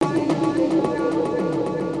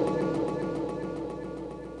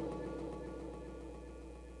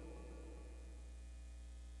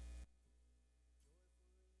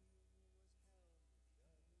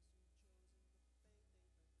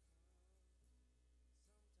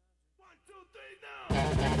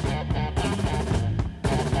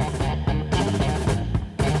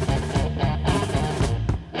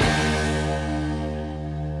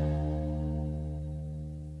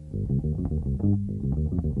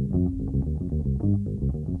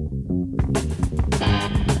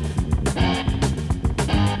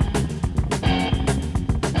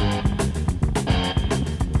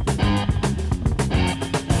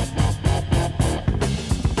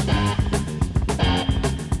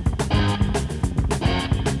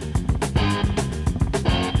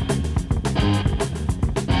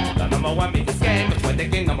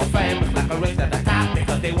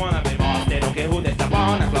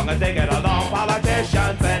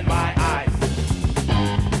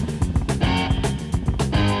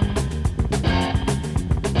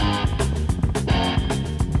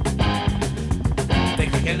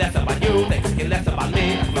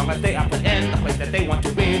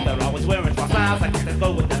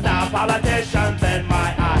Francisco with the style politicians in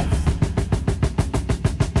my eyes.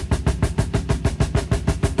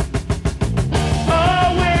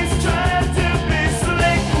 Always trying to be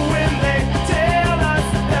slick when they tell us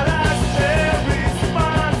that they're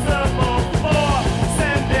responsible for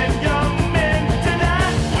sending young men to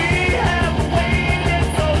die. We have waited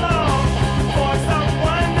so long for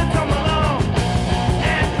someone to come along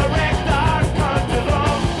and correct our country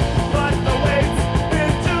wrong, but the wait's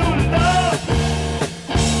been too long.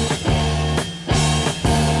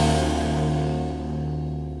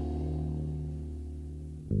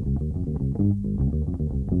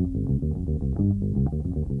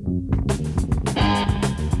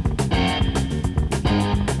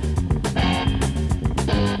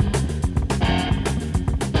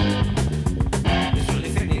 It's really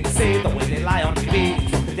sickening to see the way they lie on TV.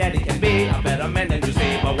 Something daddy can be a better man than you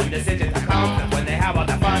see, but when decisions are come, that's when they have all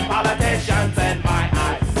the fun politicians in my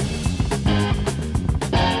eyes.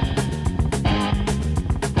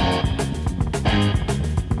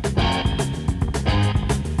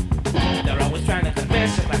 They're always trying to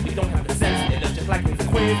convince us like we don't have the sense. They look just like kings and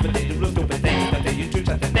queens, but they do little stupid things that they use to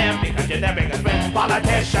trust in them because you're their biggest friends.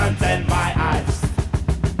 Politicians in my eyes.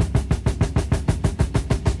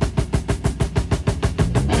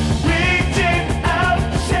 Reaching out,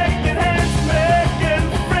 shaking hands, making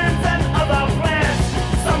friends and other plans.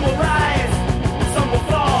 Some will rise, some will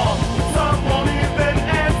fall, some won't even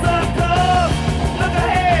answer calls. Look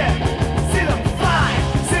ahead, see them fly,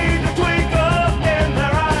 see the twinkle in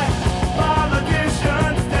their eye.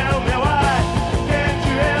 Politicians, tell me why can't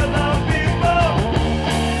you hear the people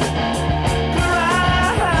cry?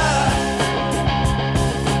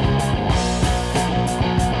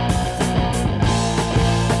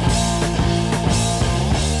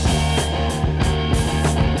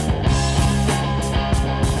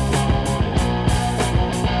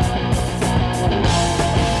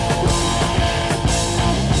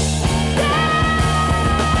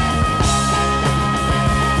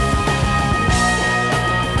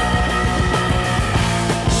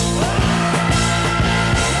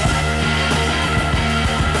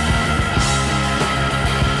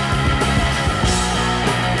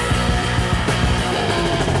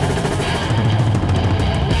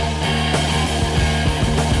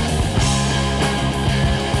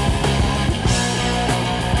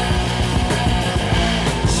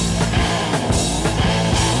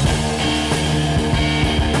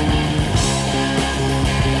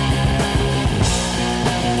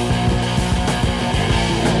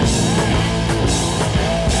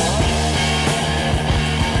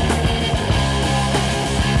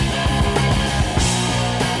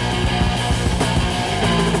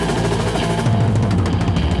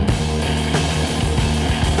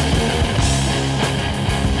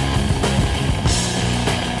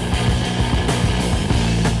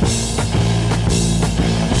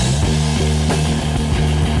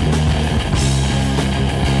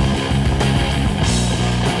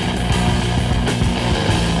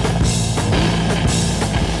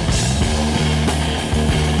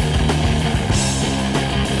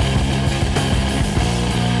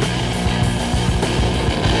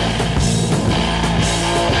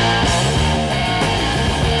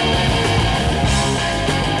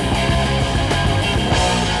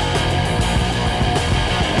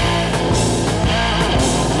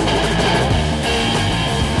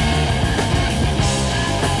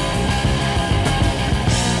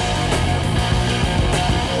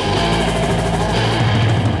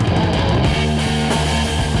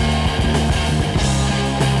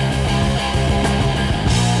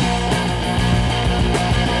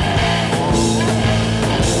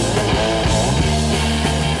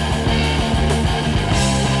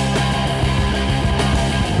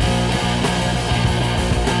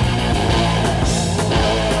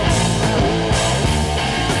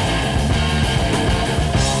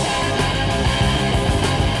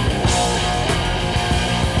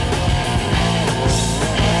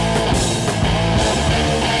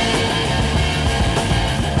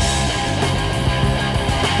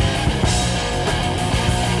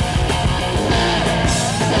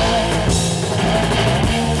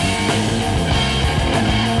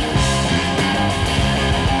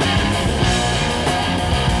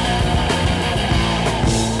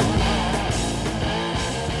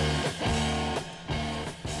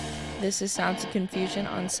 This is Sounds of Confusion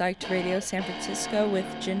on Psyched Radio San Francisco with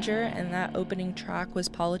Ginger, and that opening track was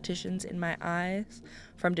Politicians in My Eyes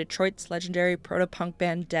from Detroit's legendary proto-punk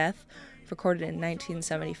band Death, recorded in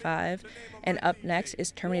 1975. And up next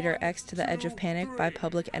is Terminator X to the Edge of Panic by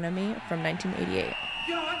Public Enemy from 1988.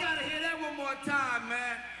 Yo, I gotta hear that one more time,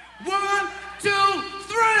 man. 1, 2,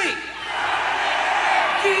 3!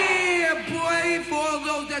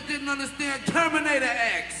 that didn't understand Terminator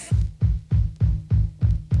X.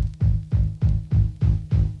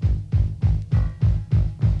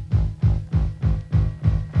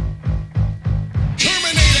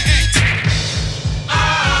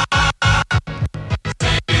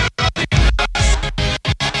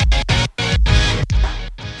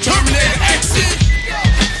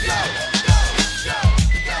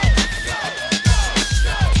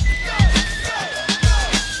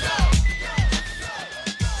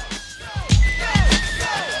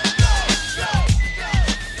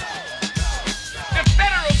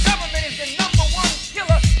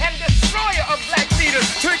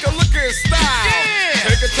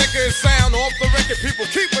 Sound off the record, people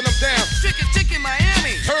keeping them down. Chicken,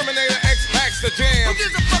 Miami. Terminator X packs the jam. Who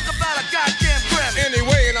gives a fuck about a goddamn Grammy?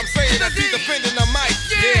 Anyway, and I'm saying that he's defending the mic.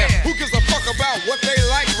 Yeah. Who gives a fuck about what they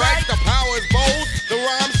like, right? The power is bold, the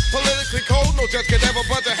rhymes politically cold. No judge could ever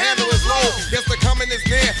budge a handle his load. Yes, the coming is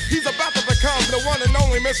near. He's about to become the one and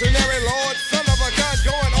only missionary lord. Son of a gun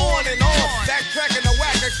going on and on. Backtracking the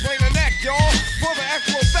whack, explaining that, y'all. For the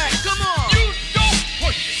actual fact. Come on. You don't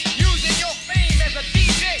push it. Using your fame as a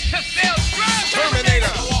DJ to sell drugs.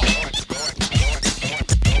 Terminator.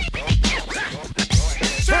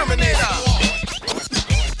 Terminator.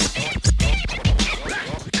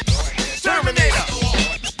 Terminator.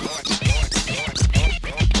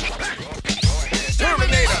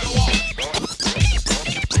 Terminator.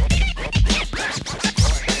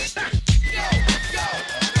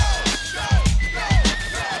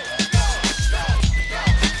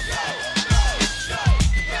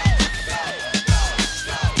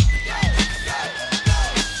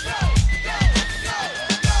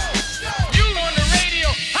 You on the radio.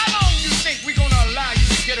 How long you think we gonna allow you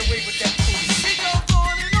to get away with that food? He goes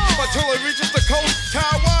on and on. Until it reaches the coast,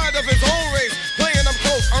 tie wide of his own race, playing them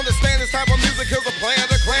close. Understand this type of music kills a player,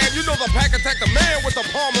 the clan. You know the pack attack the man with the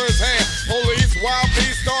palm of his hand. Police, wild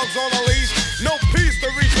beast, dogs on a leash. No peace to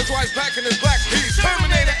reach, that's why he's packing his black piece.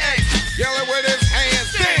 Terminator X, yelling with his hands.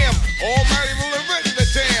 Damn, almighty ruler ready to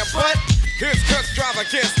jam. But his cuts drive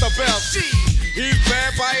against the belt. He's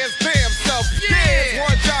bad by his damn self. Yeah. It's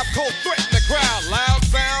one job, cold threaten the crowd. Loud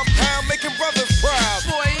sound, pound, making brothers proud.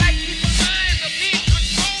 Boy, Black people's minds are being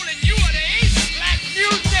controlled, and you are the ace of black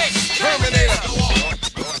music. Terminator.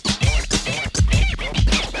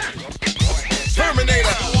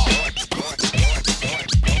 Terminator.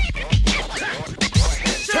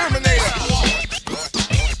 Terminator.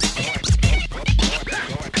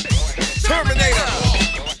 Terminator.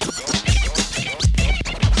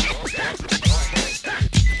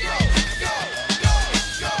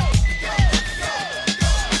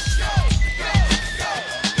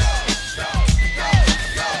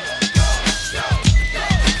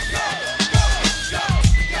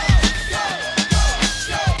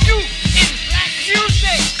 You in black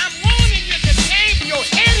music. I'm warning you today. Your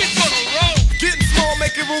head is gonna roll. Getting small,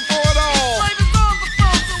 making room for it all. life is on the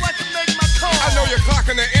phone so I can make my call. I know you're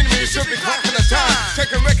clocking the enemy, you should be clocking the time.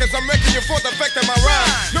 Checking records, I'm making you for the fact that my rhyme.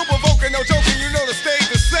 No provoking, no joking, you know the stage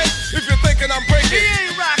is set. If you're thinking I'm He breaking,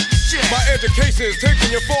 ain't rockin' shit. my education is taking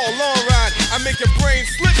you for a long ride. I make your brain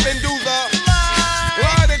slip and do the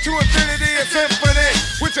glide into infinity and symphony.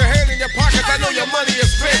 With your hand in your pockets, I know your money is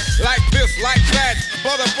spent. Like this, like that,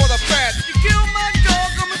 butter for the fat. You kill my dog,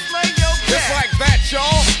 I'ma slay your cat. It's like that,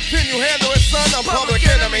 y'all. Can you handle it, son? I'm public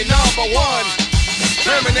enemy number one.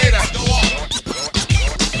 Terminator.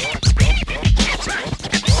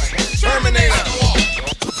 Terminator.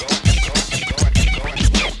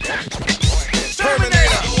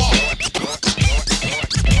 Terminator.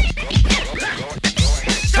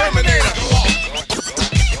 Terminator.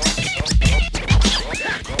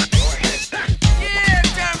 Yeah,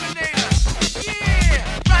 Terminator. Yeah,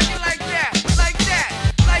 rock it like that, like that,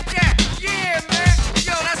 like that. Yeah, man.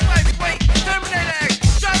 Yo, that's right, boy. Terminator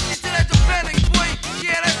X, drop me to that depending, boy.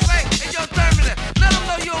 Yeah, that's right. Hey,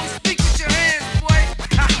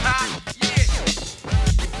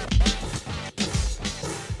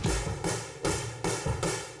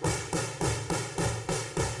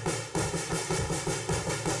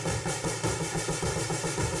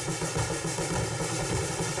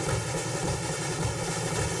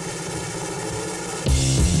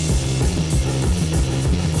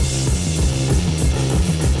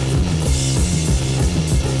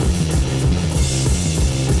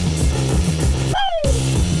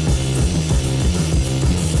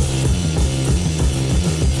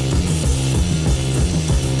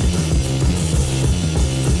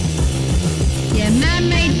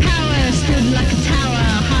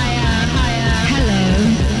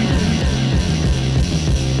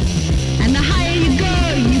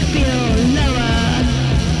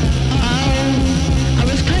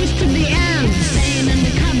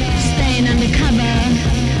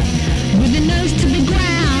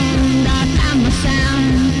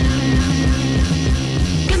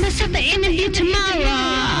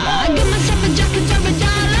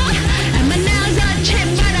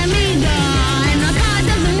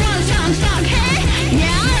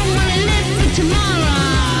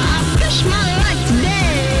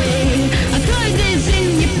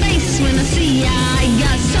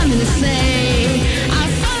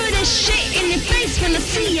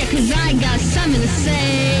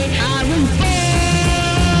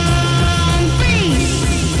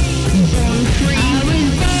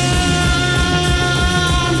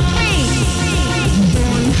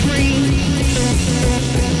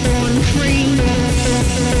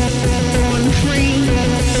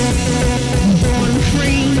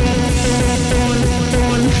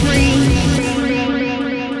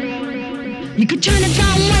 You could try to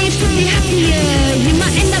find ways to be happier. You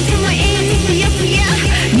might end up somewhere in Ethiopia.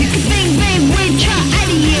 You could think, babe, we'd try out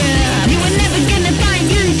of here. You were never gonna find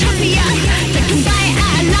utopia. They can buy it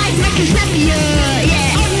out of life, make it snappier.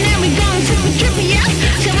 Yeah, ordinary gone super trippier.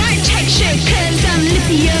 So I check shit cause I'm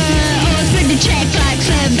lippier. Or split the check like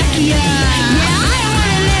Slovakia. Yeah, I don't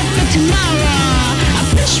wanna live for tomorrow. I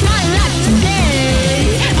push my life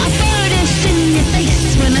today. I throw this in your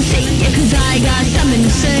face when I say it cause I got something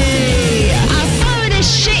to say. I throw this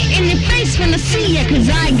shit in your face when I see it cause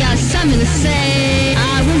I got something to say.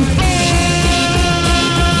 I was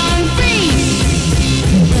born free.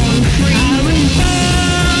 Born free. I was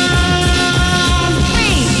born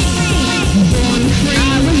free. Born free. I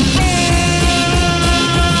was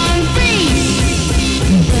born free.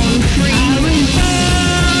 Born free. I was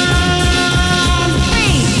born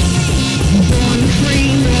free. Born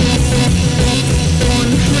free. Born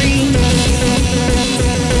free.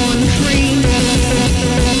 Born free.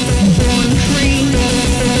 Born free.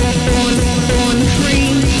 Born free.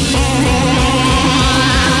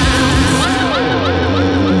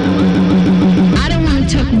 I don't wanna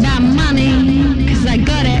talk about money, cause I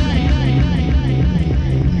got it.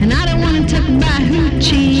 And I don't wanna talk about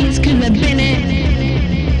hoochies, cause I've been it.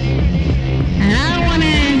 And I don't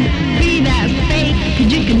wanna be that fake,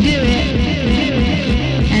 cause you can do it.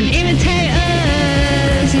 And imitate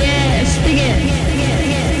us, yeah, stick it.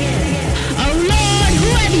 Oh Lord,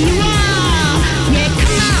 whoever you are, yeah,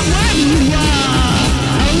 come out wherever you are.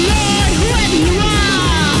 Oh Lord, whoever you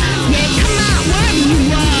are, yeah, come out wherever you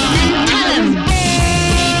are. And tell them,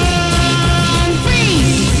 born free.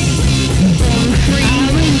 Born free. I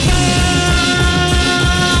was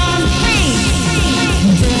born free.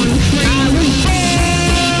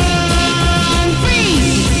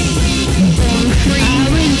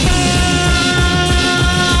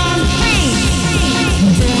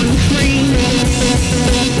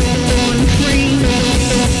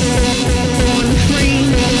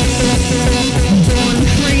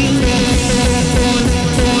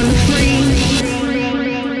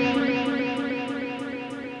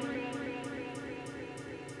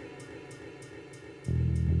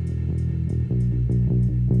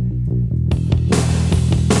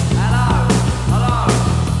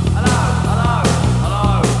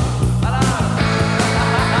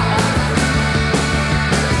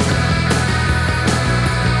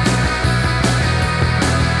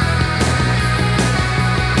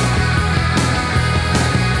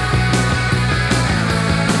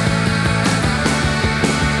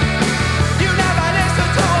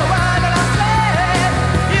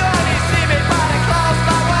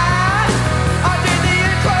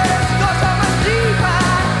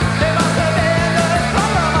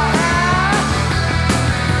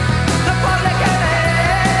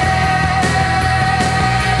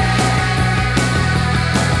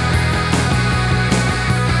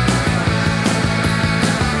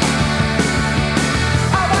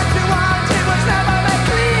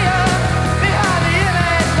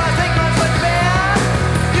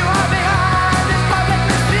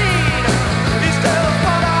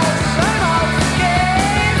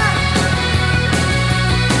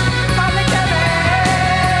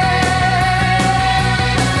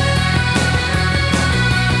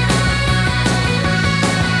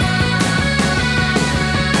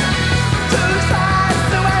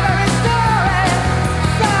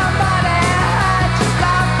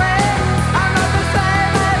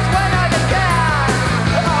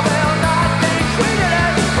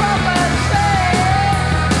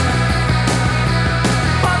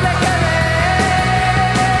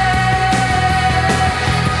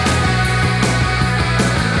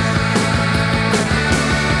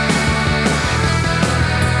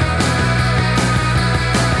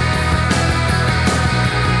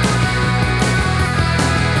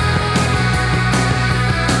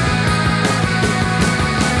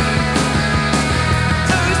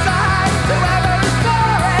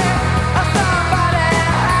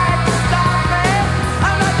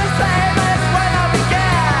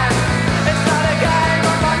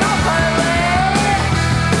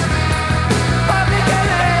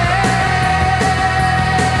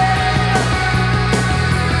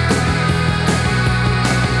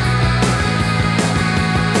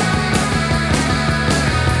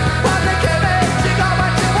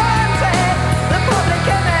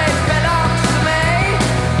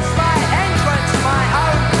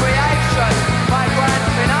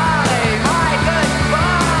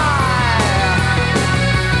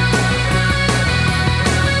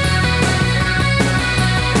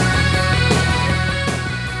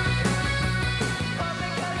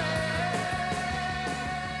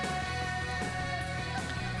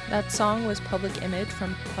 That song was Public Image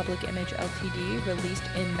from Public Image Ltd, released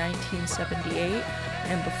in 1978,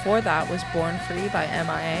 and before that was Born Free by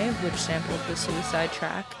MIA, which sampled the Suicide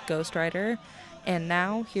track Ghost Rider. And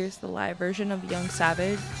now, here's the live version of Young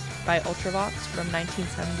Savage by Ultravox from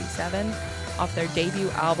 1977, off their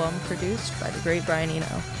debut album produced by the great Brian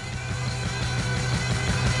Eno.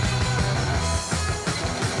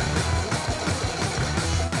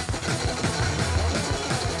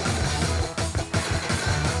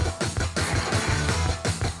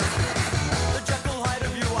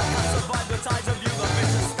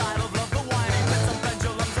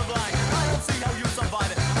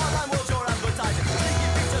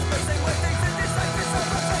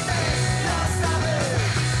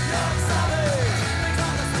 Young Savage,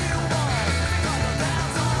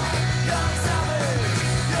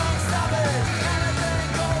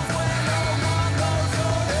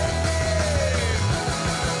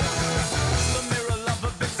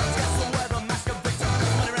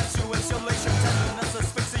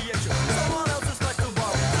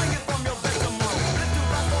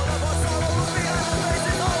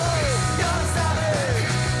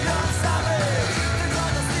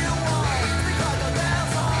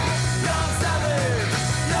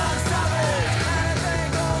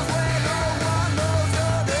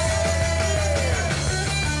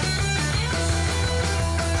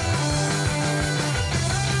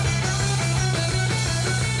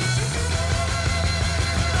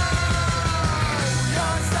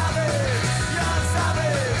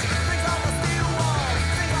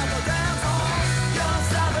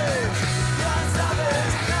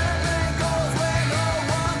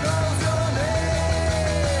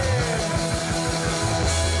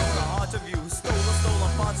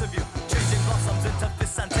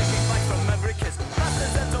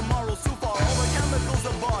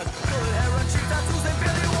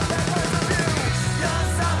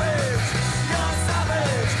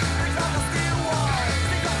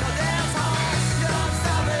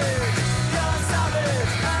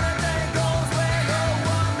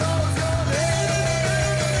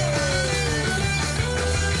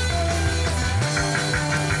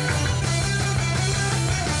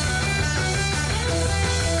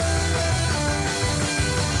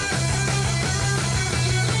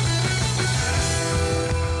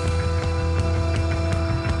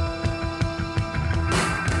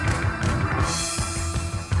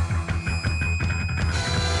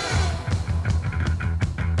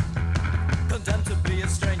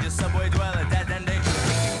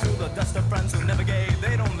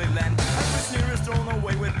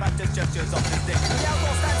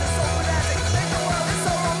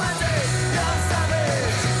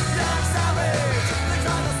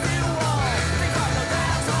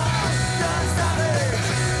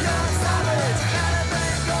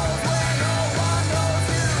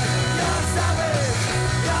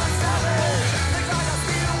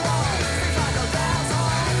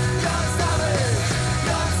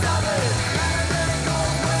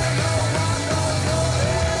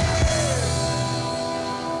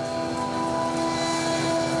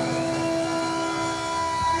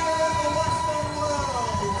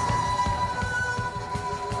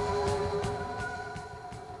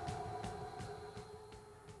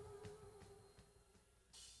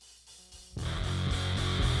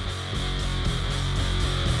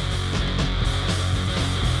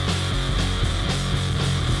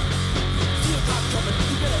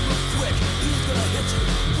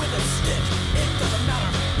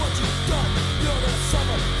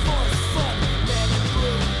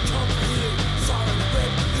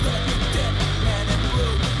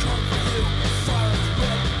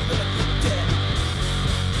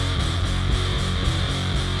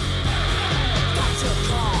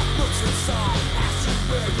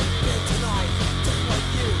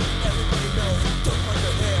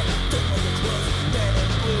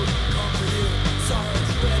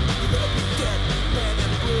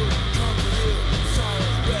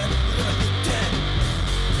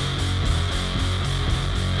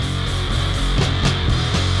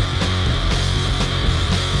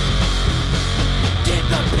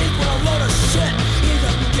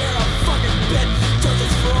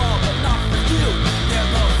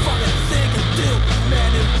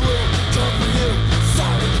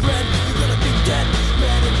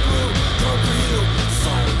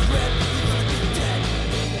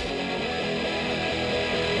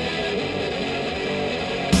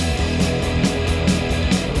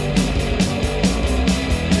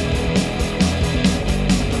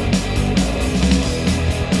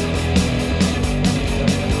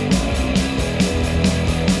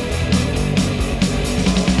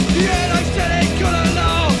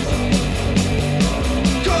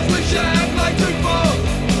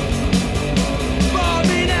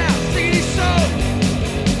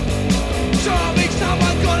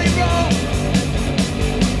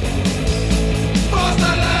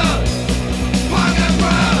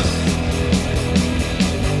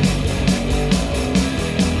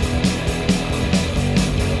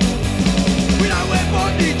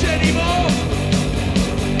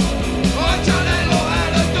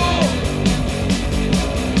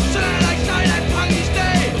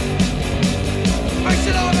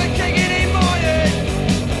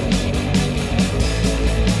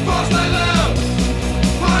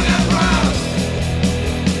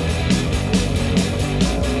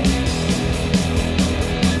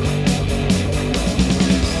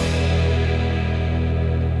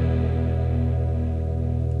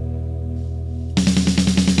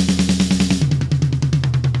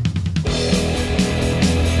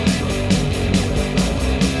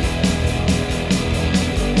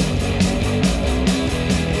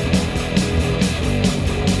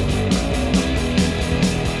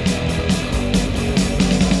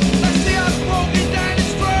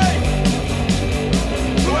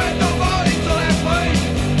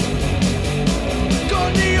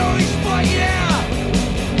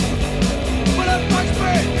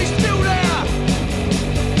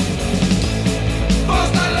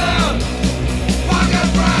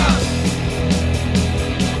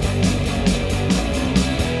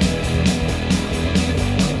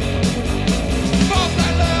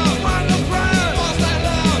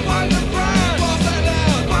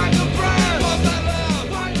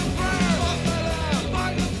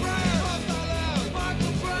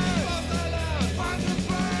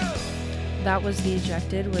 That was The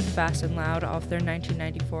Ejected with Fast and Loud off their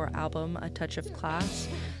 1994 album A Touch of Class.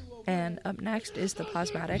 And up next is the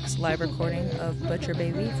Plasmatics live recording of Butcher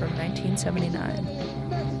Baby from 1979.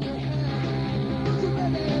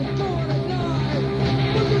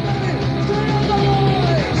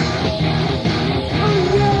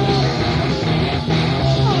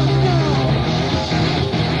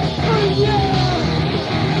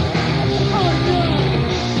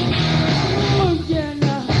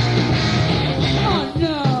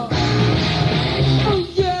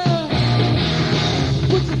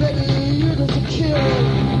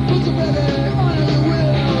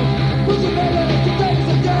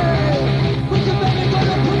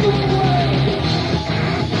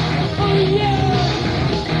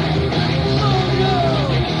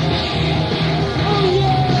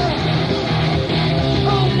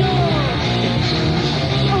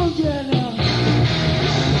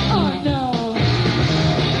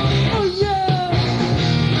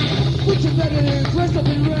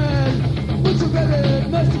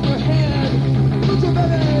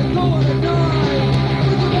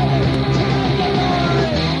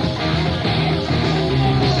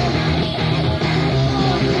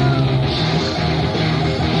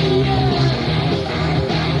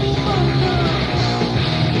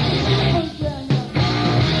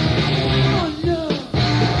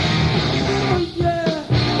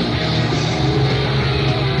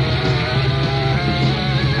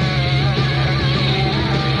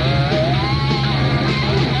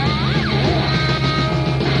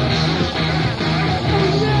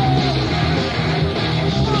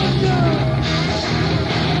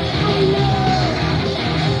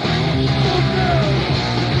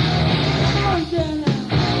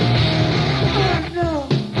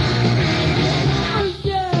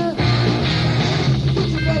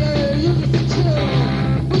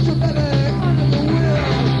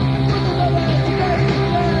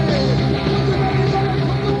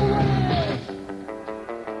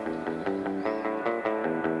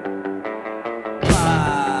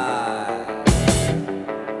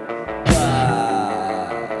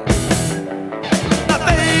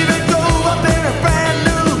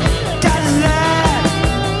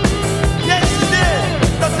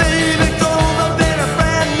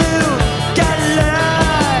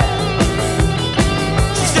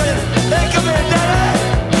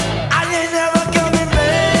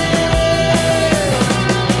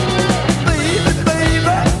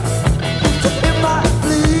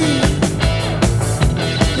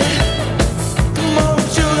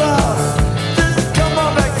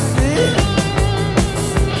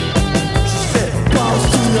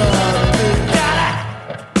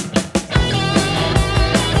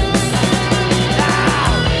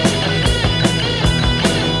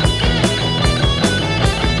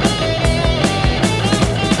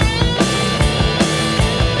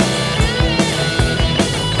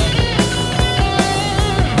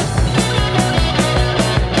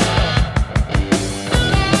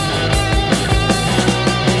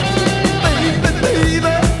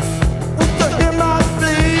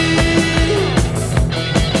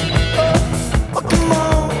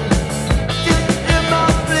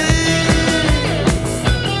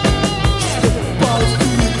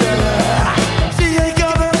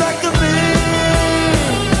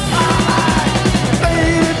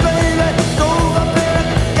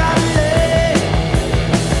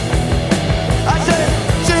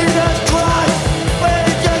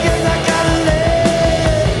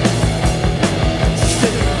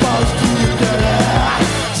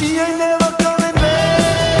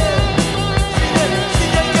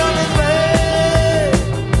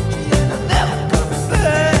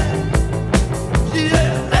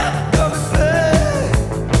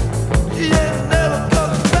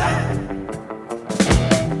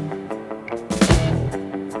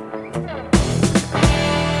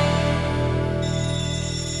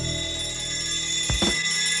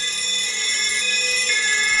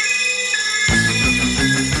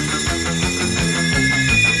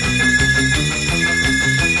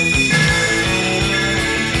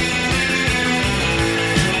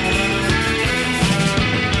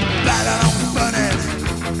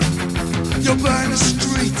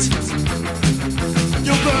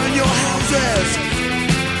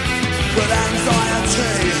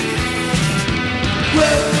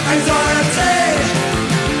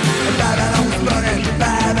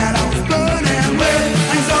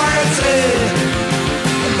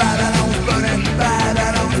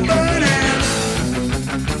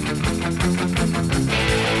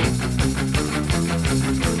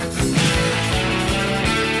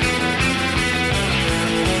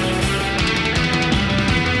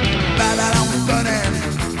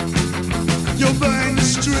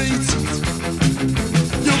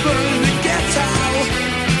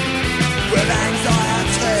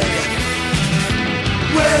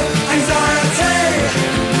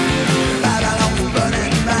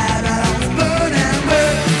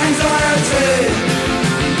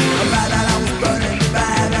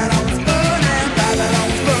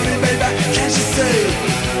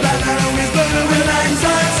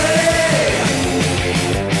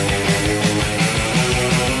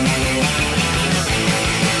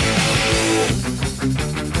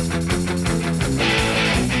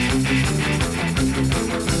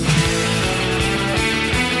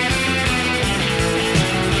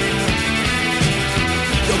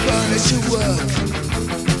 work.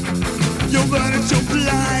 You'll burn it, you'll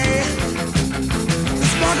fly. The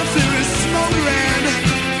spark of fear is smoldering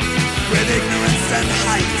with ignorance and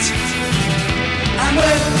hate, and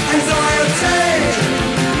with anxiety.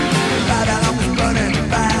 Babylon was burning,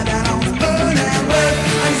 Babylon was burning with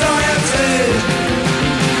anxiety.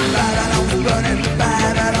 Babylon was burning,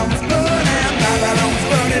 Babylon was burning, Babylon was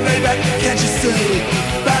burning, baby, can't you see?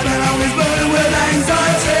 Babylon is burning with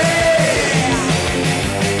anxiety.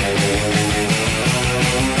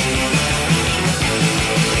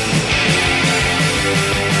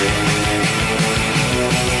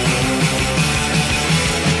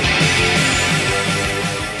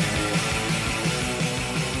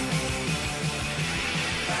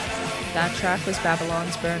 That track was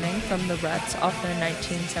Babylon's Burning from the Rets off their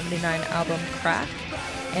 1979 album Crack.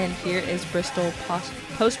 And here is Bristol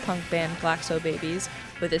post-punk band Glaxo Babies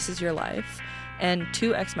with This Is Your Life. And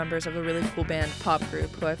two ex-members of a really cool band, Pop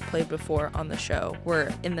Group, who I've played before on the show,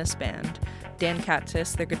 were in this band. Dan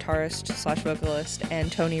Katsis, their guitarist/vocalist,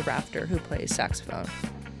 and Tony Rafter, who plays saxophone.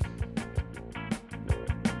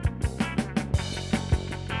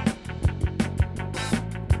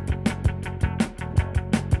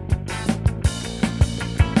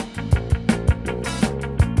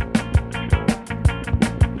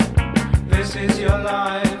 This is your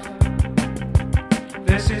life.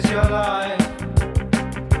 This is your life.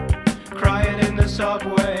 Crying in the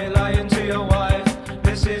subway, lying to your wife.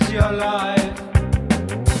 This is your life.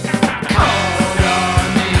 Cold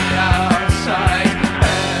on the outside,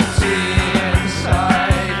 empty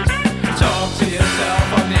inside. Talk to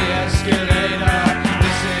yourself on the escalator.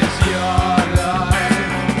 This is your life.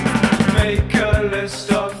 Make a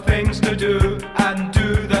list of things to do and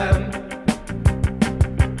do them.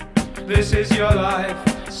 This is your life,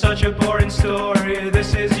 such a boring story.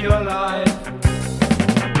 This is your life.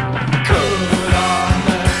 Cool on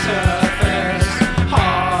the surface,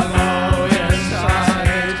 hollow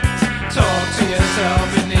inside. Talk to yourself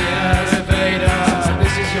in the elevator.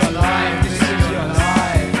 This is your life, this is your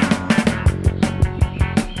life.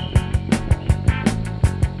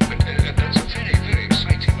 That's a very, very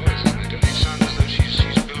exciting noise, isn't it? And it sounds as though she's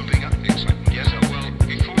building up the excitement. Yes, well,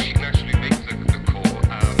 before she can actually make the call,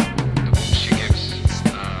 she gives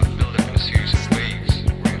build up a series of waves,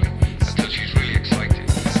 really, until she's really excited.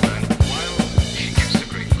 And while she gives the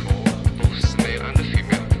great call, both the male and the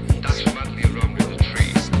female dash madly around with the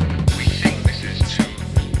tree. We think this is to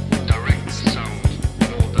direct the sound in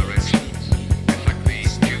all directions. In fact, the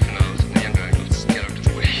juveniles and the younger adults get out of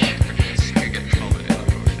the way. You get clobbered in the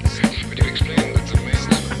process. Would you explain that the males?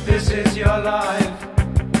 This is your life.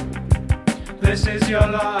 This is your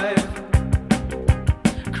life.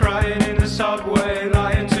 Crying in the subway,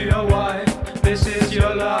 lying to your wife. This is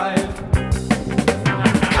your life. Cold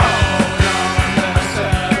on the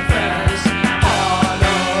surface,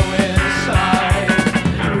 hollow inside.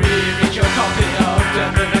 Reread your copy of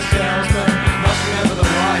Death of a Salesman. Must remember the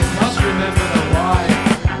wife, must remember the wife.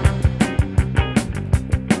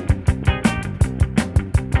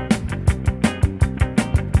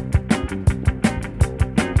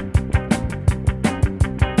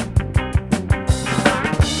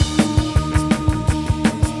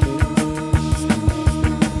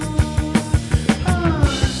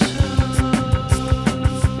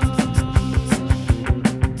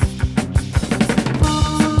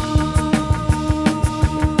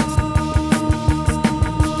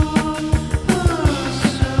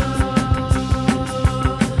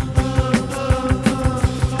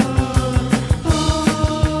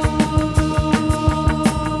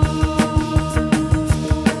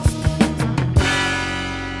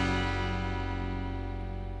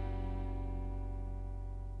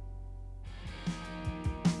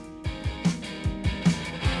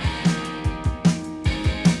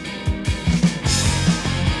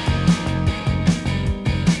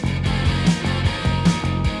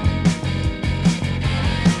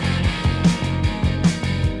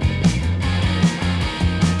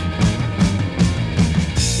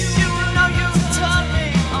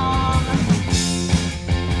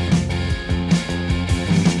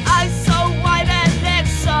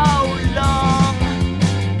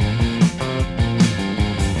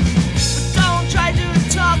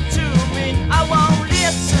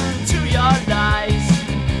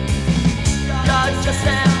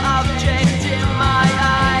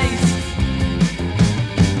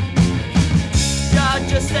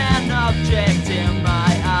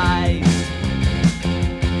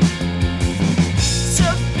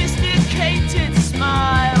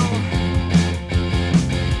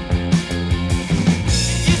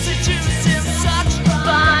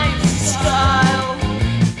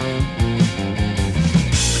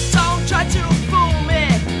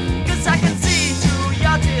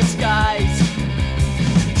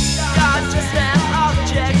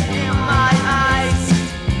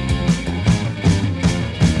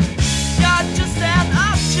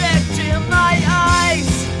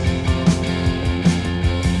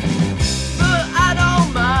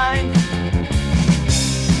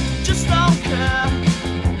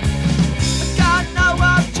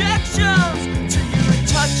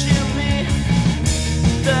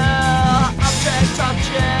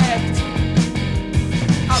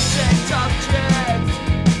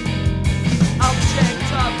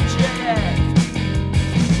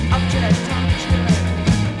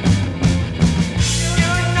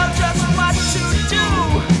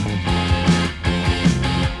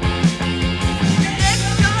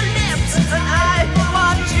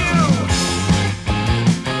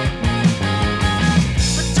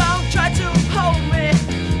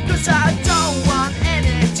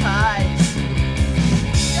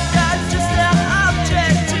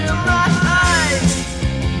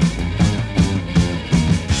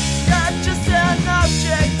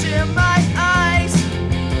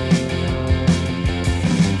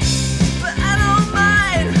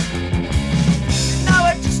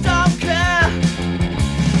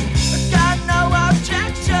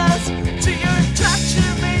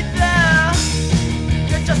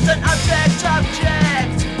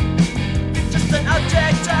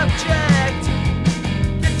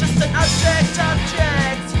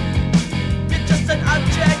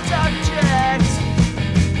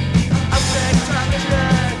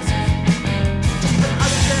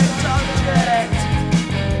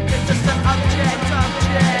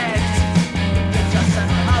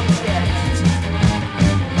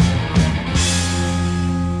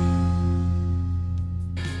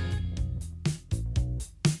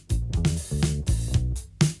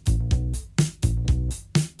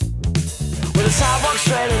 sidewalk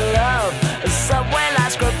straight in love. The subway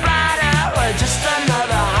lights grow brighter. We're just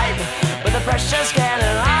another hype, but the pressure's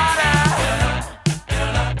getting harder.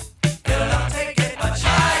 Take it much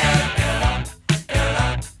higher.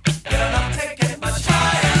 Take it much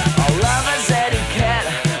higher. All lovers etiquette,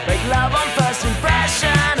 make love on first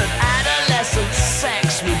impression of adolescent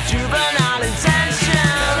sex with juvenile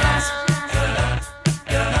intentions.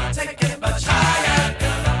 Take it much higher.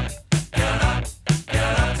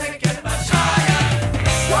 Take it much higher.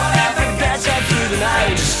 Whatever gets you through the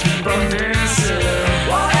night, just keep on dancing.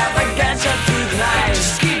 Whatever gets you through the night,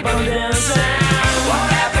 just keep on dancing.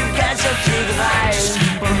 Whatever gets you through the night, just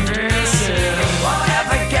keep on dancing.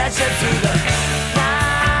 Whatever gets you through the night.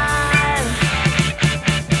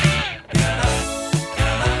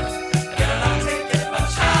 Take it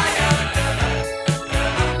much higher.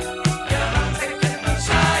 Take it much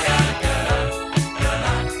higher.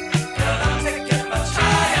 Take it much higher. Take it much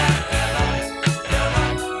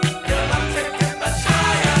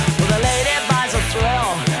higher. Well, the lady buys a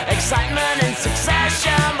thrill, excitement in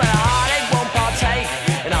succession, but a heartache won't partake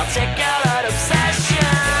in articulate obsession.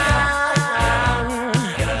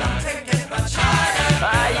 Take it much higher.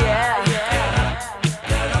 Yeah.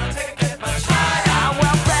 Take it much higher.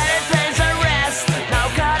 Well, credit pays a rest, no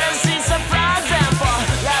courtesy surprising for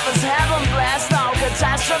lovers heaven blessed, no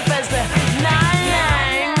catastrophes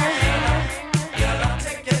denying.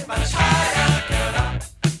 Take it much higher.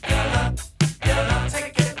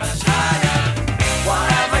 Take it much higher.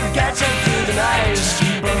 Whatever gets you through the night, just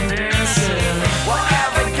keep on dancing.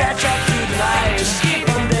 Whatever gets you through the night, just keep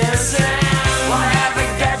on dancing. Whatever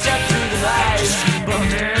gets you through the night, just keep on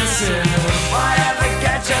dancing. Whatever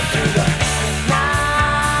gets you through the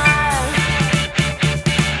night.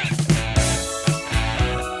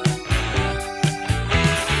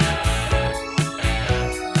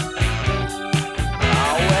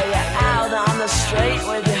 Oh, well, you're out on the street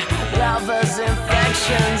with your lover's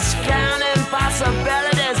infections, counting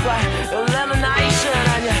possibilities by elimination,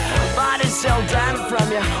 and your body's still damp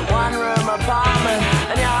from your one-room apartment,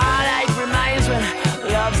 and your heartache remains when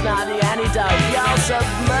love's not the antidote. You'll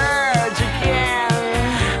submerge again.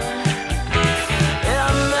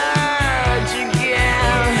 Emerge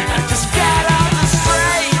again. Just get on the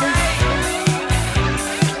street.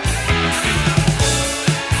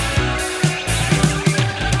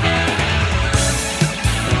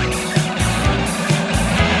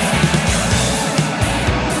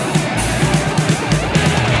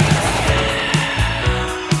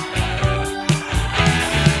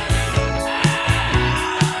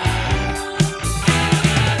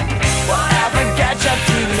 Whatever gets you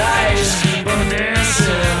through the night, just keep on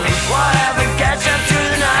dancing. Whatever gets you through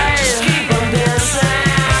the night, just keep on dancing.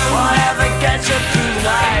 Whatever gets you through the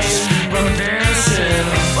night, just keep on dancing.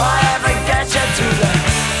 Whatever gets you through the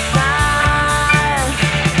night.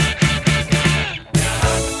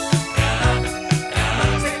 Take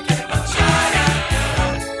it much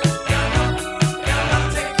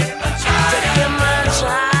higher. Take it much higher. Take it much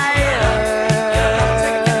higher.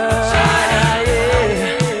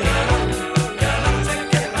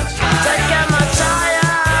 Take it much higher. Take it much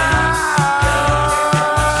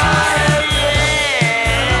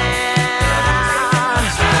higher.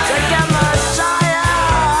 Take it much higher.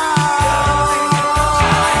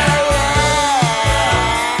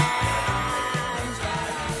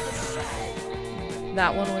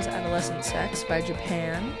 That one was Adolescent Sex by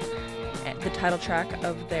Japan, the title track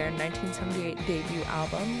of their 1978 debut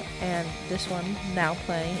album, and this one now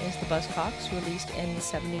playing is the Buzzcocks, released in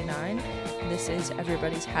 '79. This is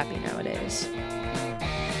Everybody's Happy Nowadays.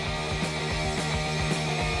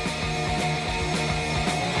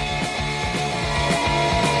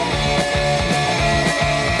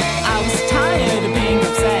 I was tired of being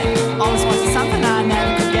upset. Always wanted something I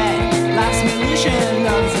never could get. Life's an illusion,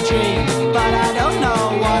 love's a dream, but I don't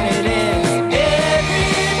know what it is.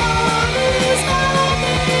 Everybody's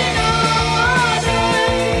happy nowadays.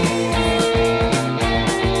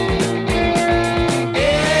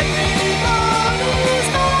 Everybody's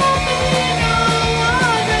happy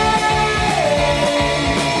nowadays.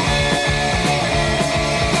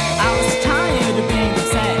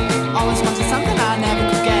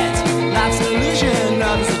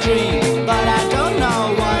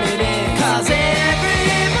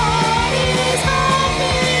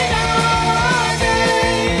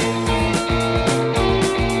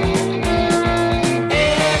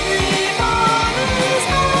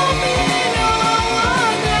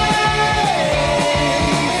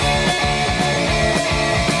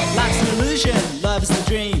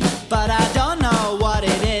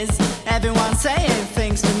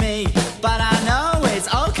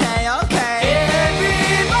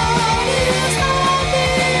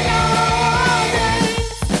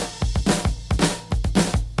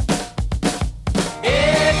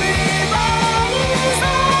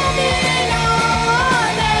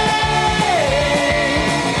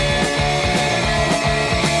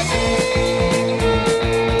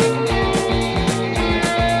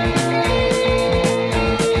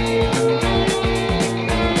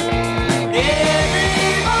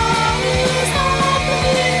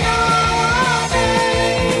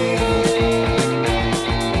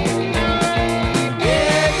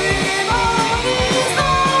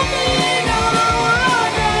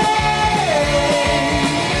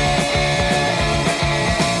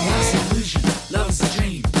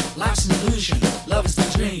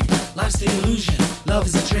 dream. Life's the illusion. Love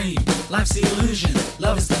is a dream. Life's the illusion.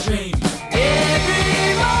 Love is the dream.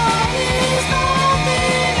 Everybody's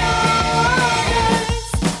laughing nowadays.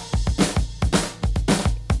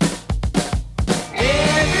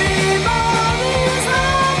 Everybody's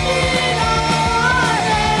laughing nowadays.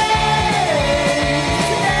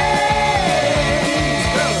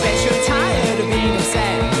 Bet you're tired of being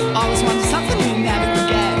upset. Always wanted something you never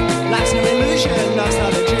forget. Life's no illusion. Love's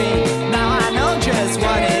not a dream. Now I know just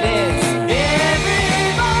what it is.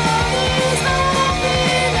 Everybody's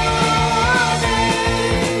laughing nowadays.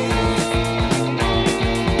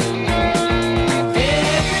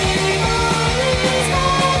 Everybody's laughing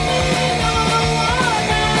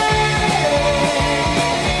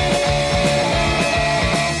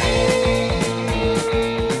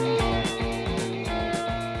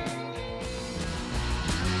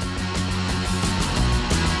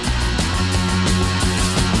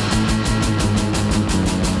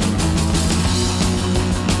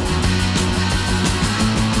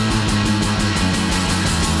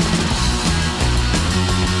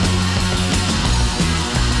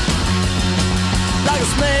like a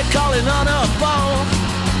snake calling on a phone.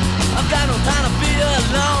 I've got no time to be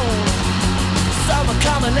alone. Someone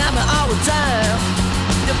coming at me all the time.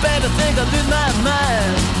 You better think I lose my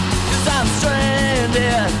mind, 'cause I'm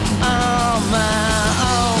stranded on my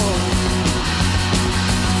own.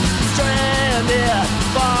 Stranded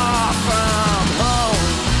far from home.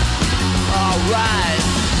 Alright,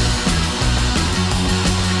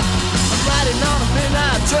 I'm riding on a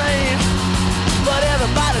midnight train, but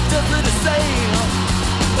everybody just look the same.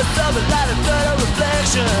 It's something like a dirty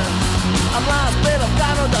reflection. I'm lost, but I've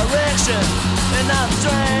got no direction, and I'm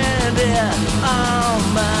stranded on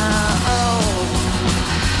my own.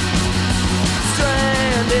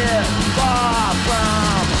 Stranded far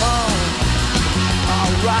from home.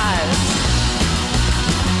 Alright.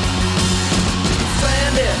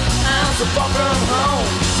 Stranded, I'm so far from home.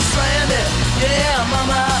 Stranded, yeah, I'm on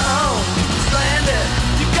my own. Stranded,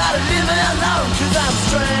 you gotta leave me alone, 'cause I'm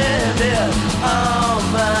stranded on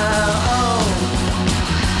my own.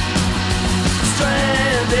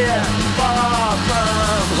 Stranded far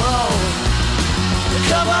from home.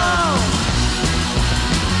 Come on.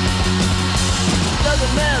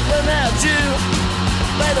 Doesn't matter when at you.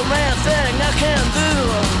 Play the man thing I can't do.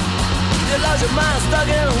 You lost your mind stuck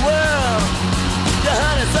in a world. Your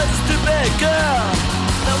honey's such a stupid girl.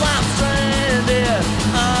 Now I'm stranded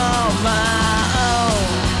on my own.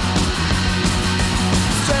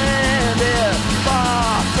 Stranded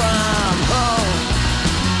far from home.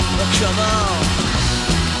 But come on.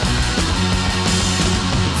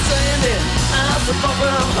 Stranded, I'm so far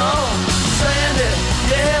from home. Stranded,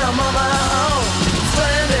 yeah, I'm on my own.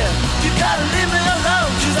 Stranded, you gotta leave me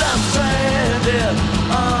alone, 'cause I'm stranded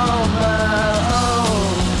on my own.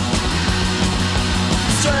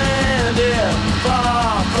 Stranded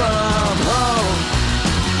far from home.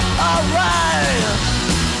 Alright.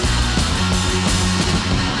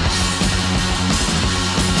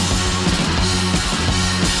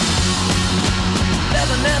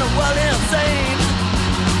 Living in a world insane,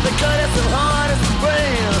 because it's as hard as the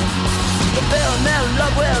brain. The bill never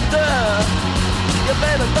love with dirt. Your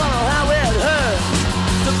baby don't know how it hurts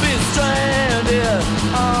to be stranded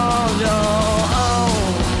on your own.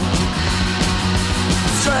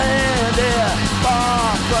 Stranded far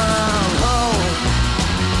from home.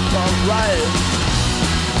 Alright.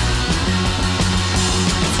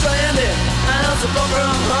 Stranded, I'm so far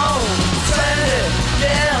from home. Stranded,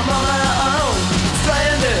 yeah, I'm on my own.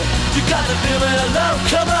 Stranded, you got to leave me alone,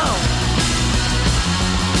 come on.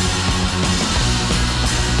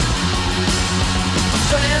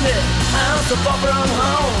 Stranded, I'm so far from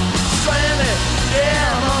home. Stranded,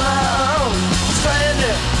 yeah, I'm on my own.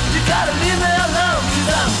 Stranded, you gotta leave me alone, 'cause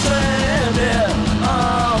I'm stranded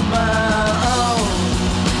on my own.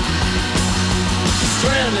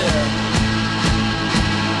 Stranded.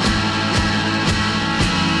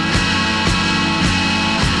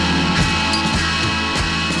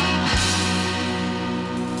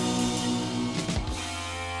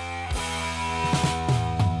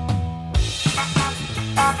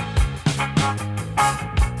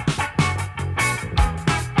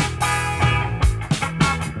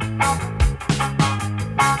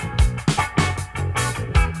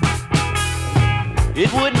 It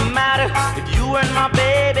wouldn't matter if you weren't my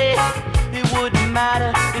baby. It wouldn't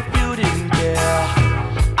matter if you didn't care.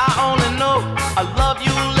 I only know I love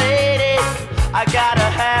you, lady. I gotta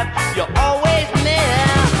have you always near.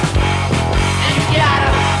 And you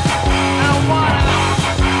gotta, I wanna,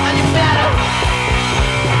 and you better.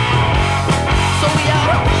 So we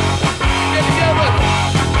oughta get together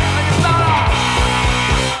and you start off.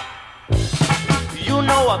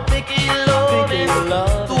 I think you love it.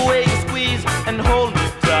 The way you squeeze and hold me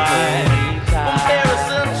tight.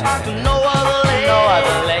 Comparison to no other lady.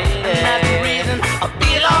 And that's the reason I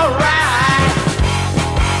feel alright.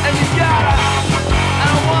 And you gotta, I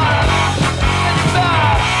don't wanna, and you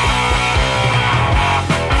better.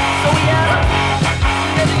 So we gotta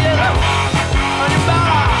get together, and you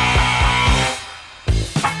better.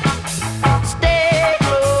 Stay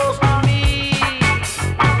close to me.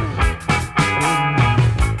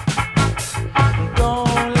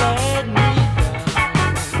 Don't let me down.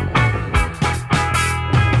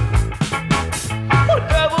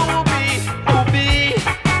 Whatever will be, will be.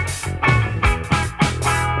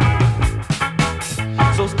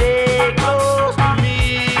 So stay close to me.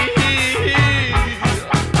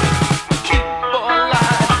 Keep on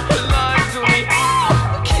lying to me.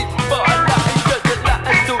 Keep on lying to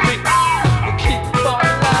me. Keep on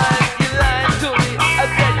lying to me. I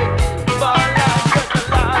said you keep on lying to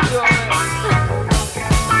me.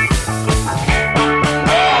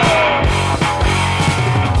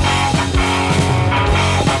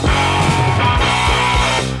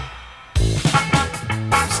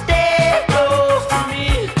 Stay close to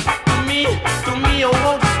me, oh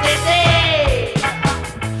won't you stay?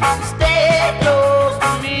 Stay close to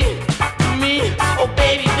me, oh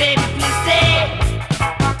baby, please stay.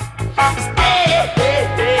 Stay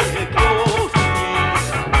close to me.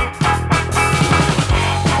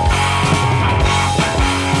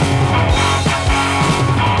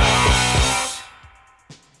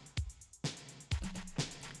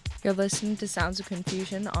 You're listening to Sounds of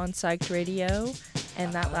Confusion on Psyched Radio,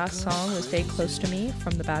 and that last song was Stay Close to Me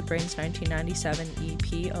from the Bad Brains 1997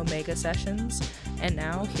 EP Omega Sessions. And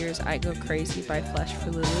now here's I Go Crazy by Flesh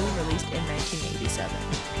for Lulu, released in 1987.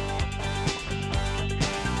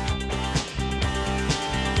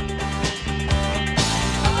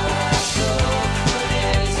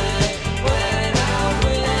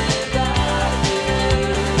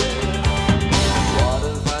 What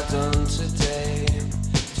have I done today?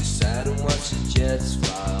 Just sat and watch the jets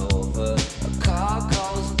fly over. A car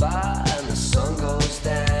goes by and the sun goes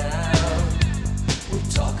down. We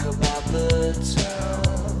talk about the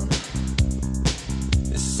town.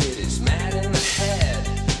 The city's mad in the head.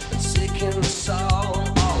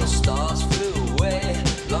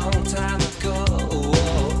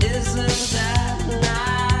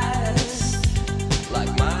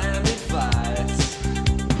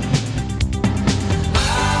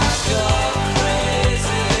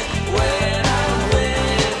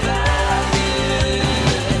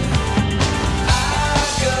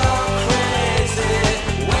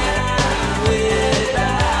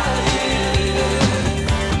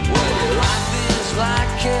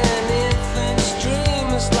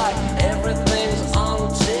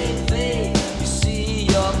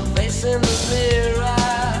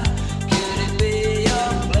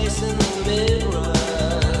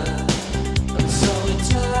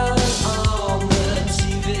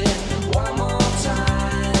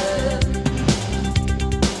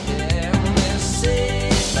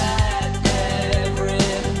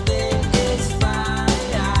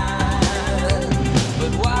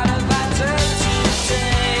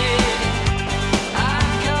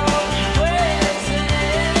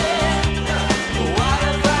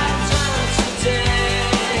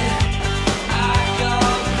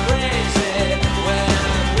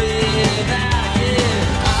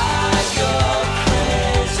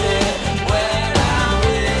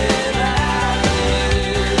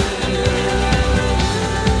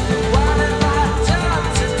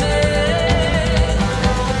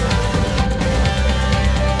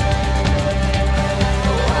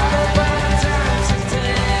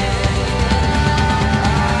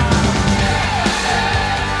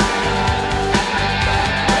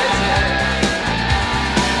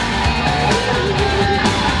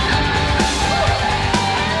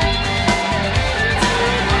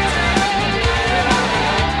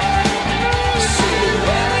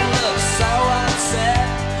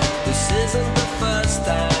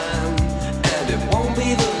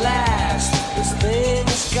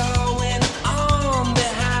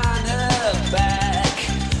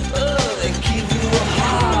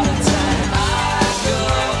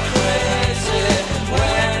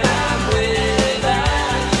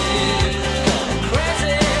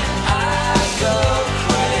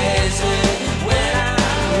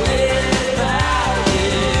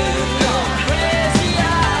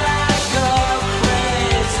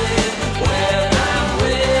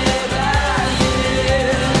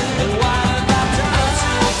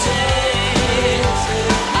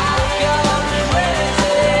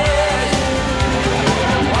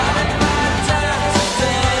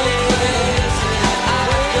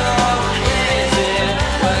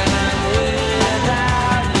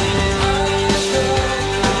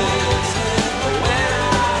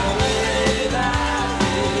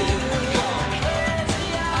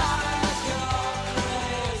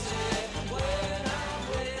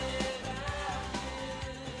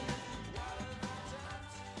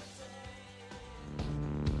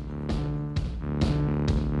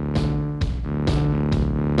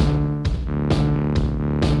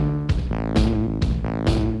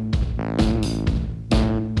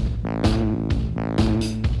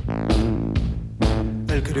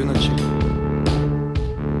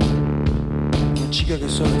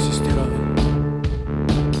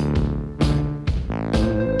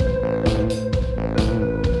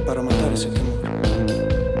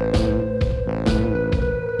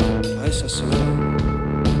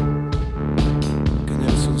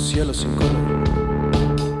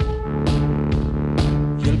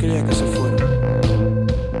 quería que se fuera.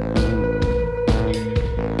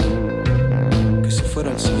 Que se fuera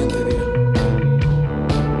el siguiente día.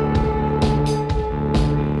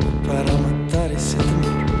 Para matar ese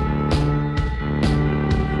temor.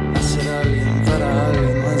 Hacer a alguien para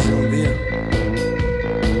alguien más de un día.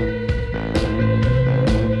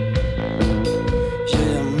 Y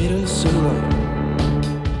ella mira el celular.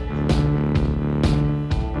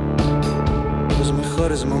 Los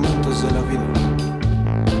mejores momentos de la vida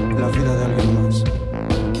de alguien más.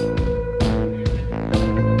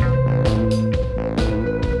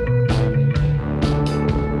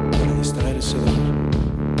 Para distraer ese dolor.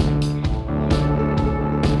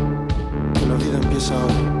 Que la vida empieza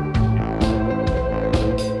ahora.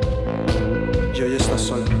 Y hoy está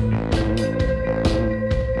sola.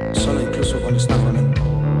 Sola incluso cuando está con él.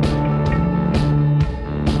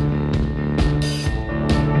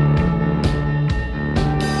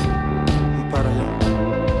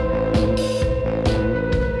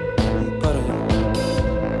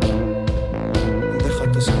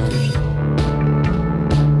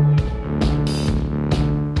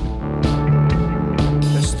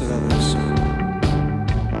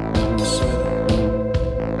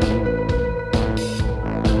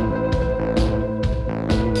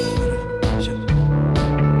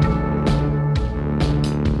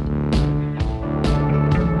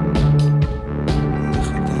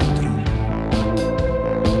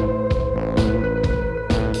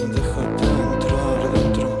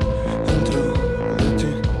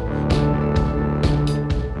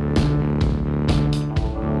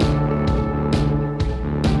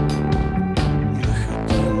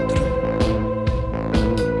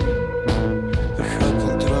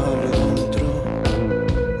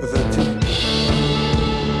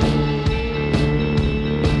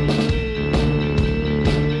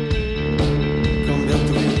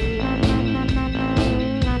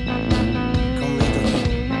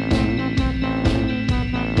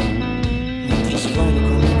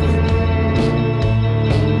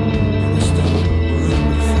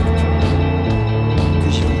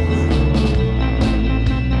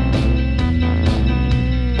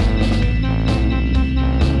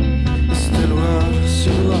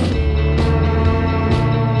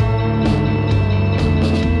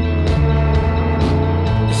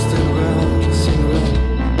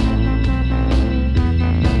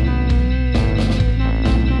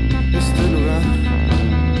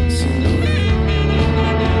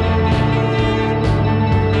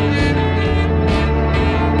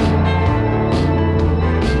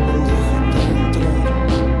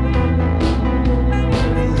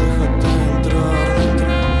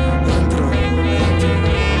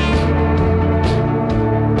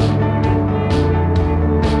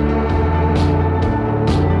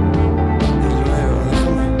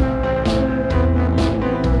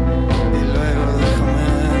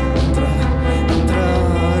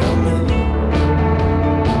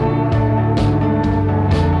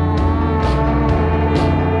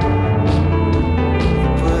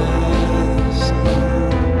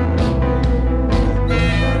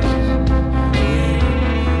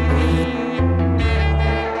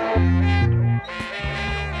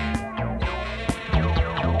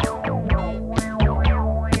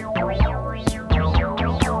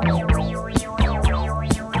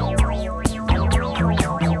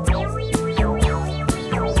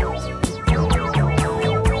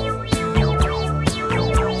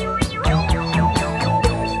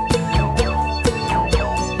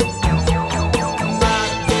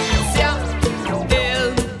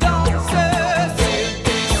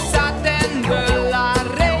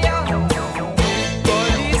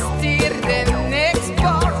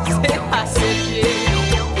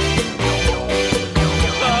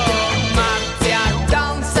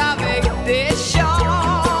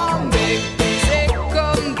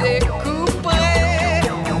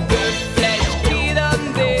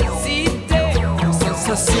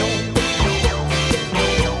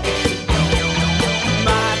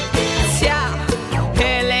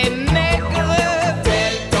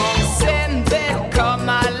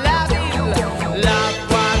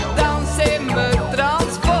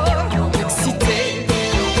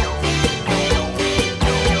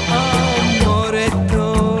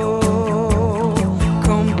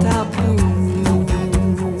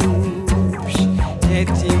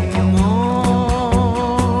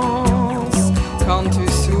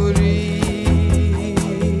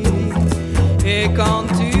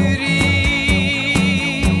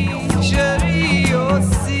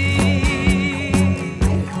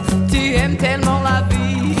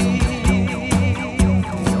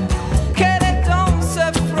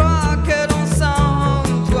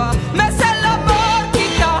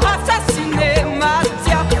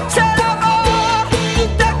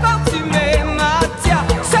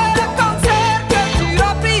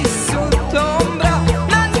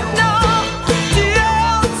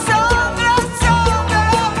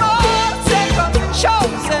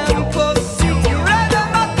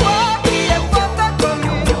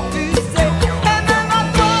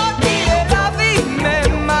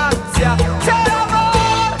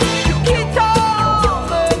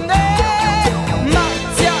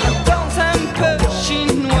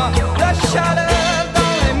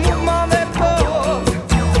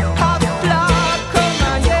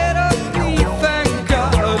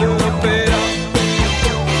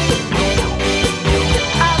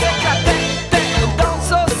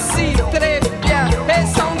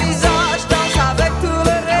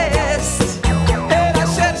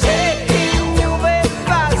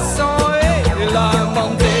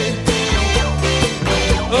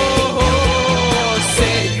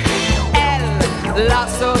 la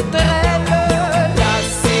sauterelle, la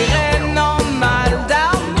sirène en mal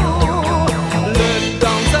d'amour, le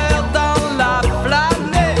danseur dans la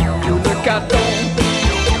planète ou le caton.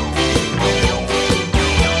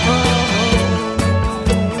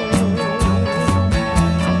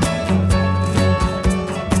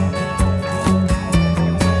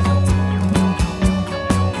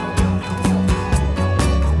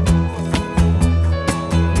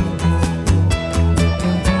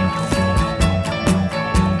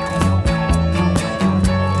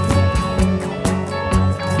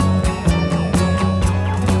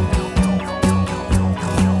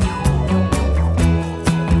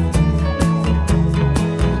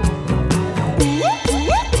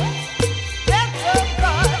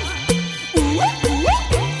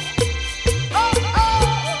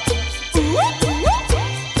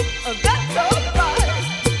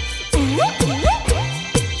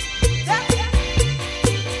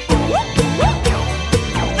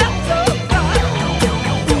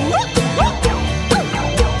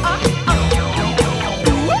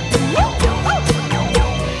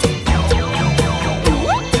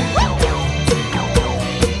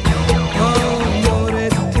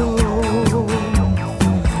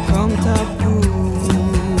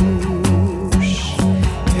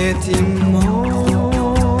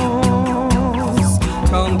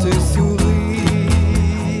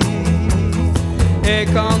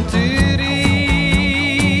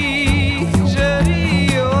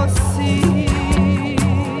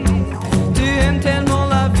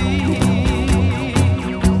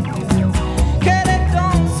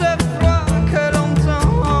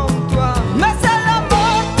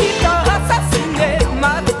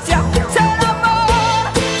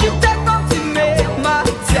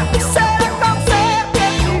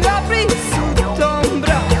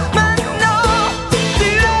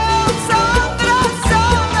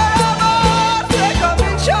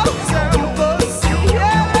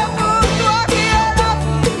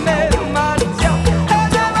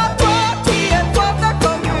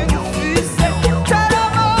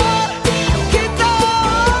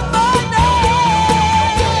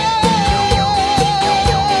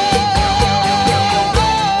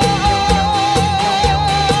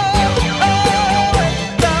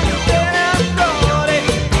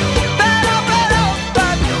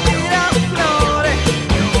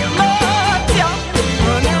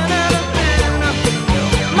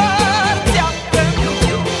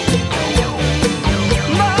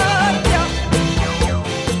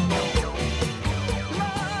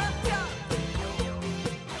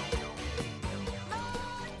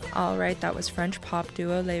 That was French pop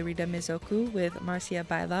duo Les Rida Mizoku with Marcia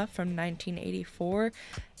Baila from 1984.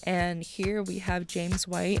 And here we have James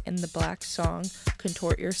White and the Black song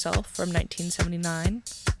Contort Yourself from 1979.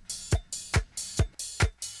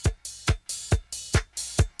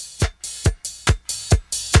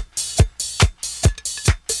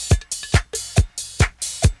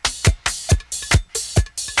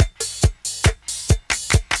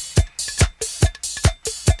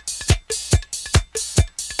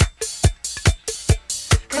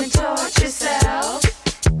 Contort yourself.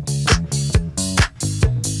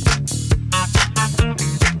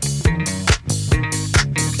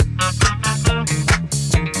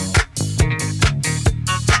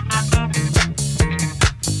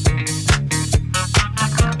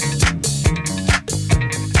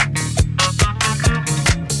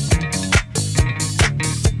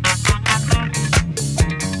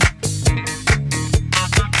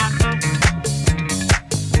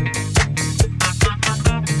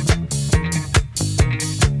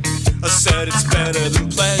 Said it's better than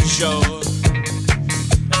pleasure,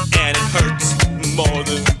 and it hurts more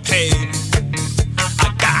than pain.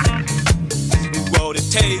 I got what it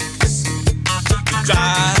takes to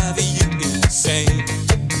drive you insane.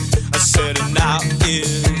 I said now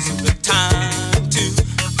is the time to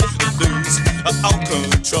lose all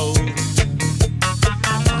control,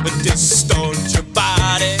 distort your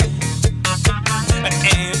body and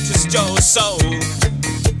twist your soul.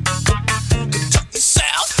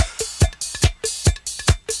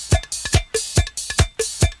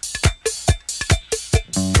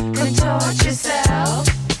 Contort yourself.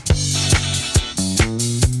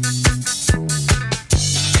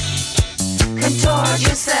 Contort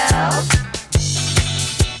yourself.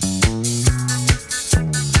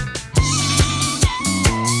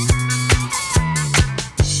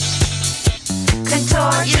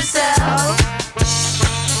 Contort yourself.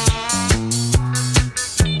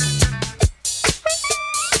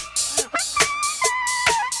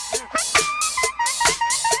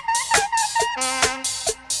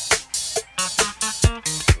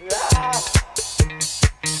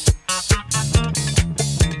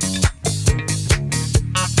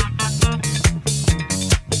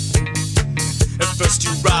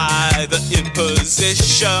 by the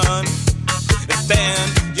imposition. And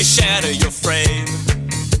then you shatter your frame.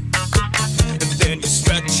 And then you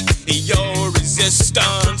stretch your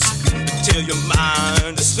resistance until your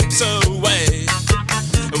mind slips away.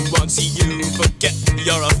 Once you forget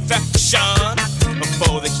your affection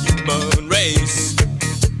for the human race,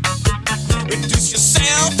 reduce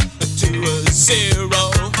yourself to a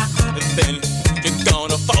zero, and then you're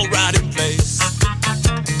gonna fall right in place.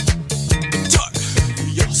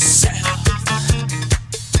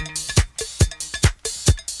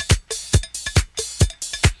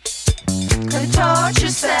 Contort yourself. Contort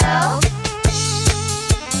yourself.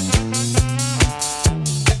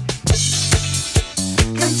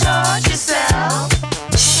 Contort yourself.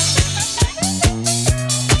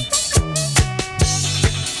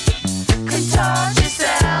 Contort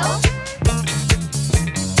yourself.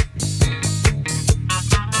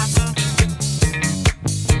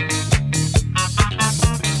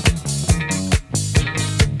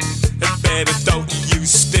 And baby, don't you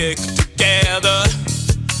stick together?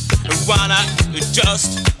 Why not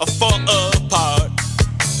just fall apart?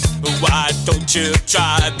 Why don't you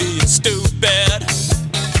try being stupid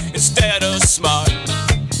instead of smart?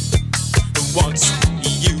 Once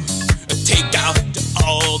you take out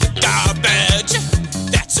all the garbage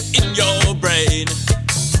that's in your brain,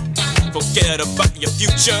 forget about your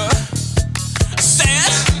future. I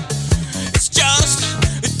said it's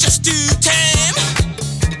just too tame.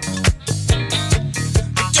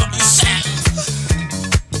 Enjoy yourself.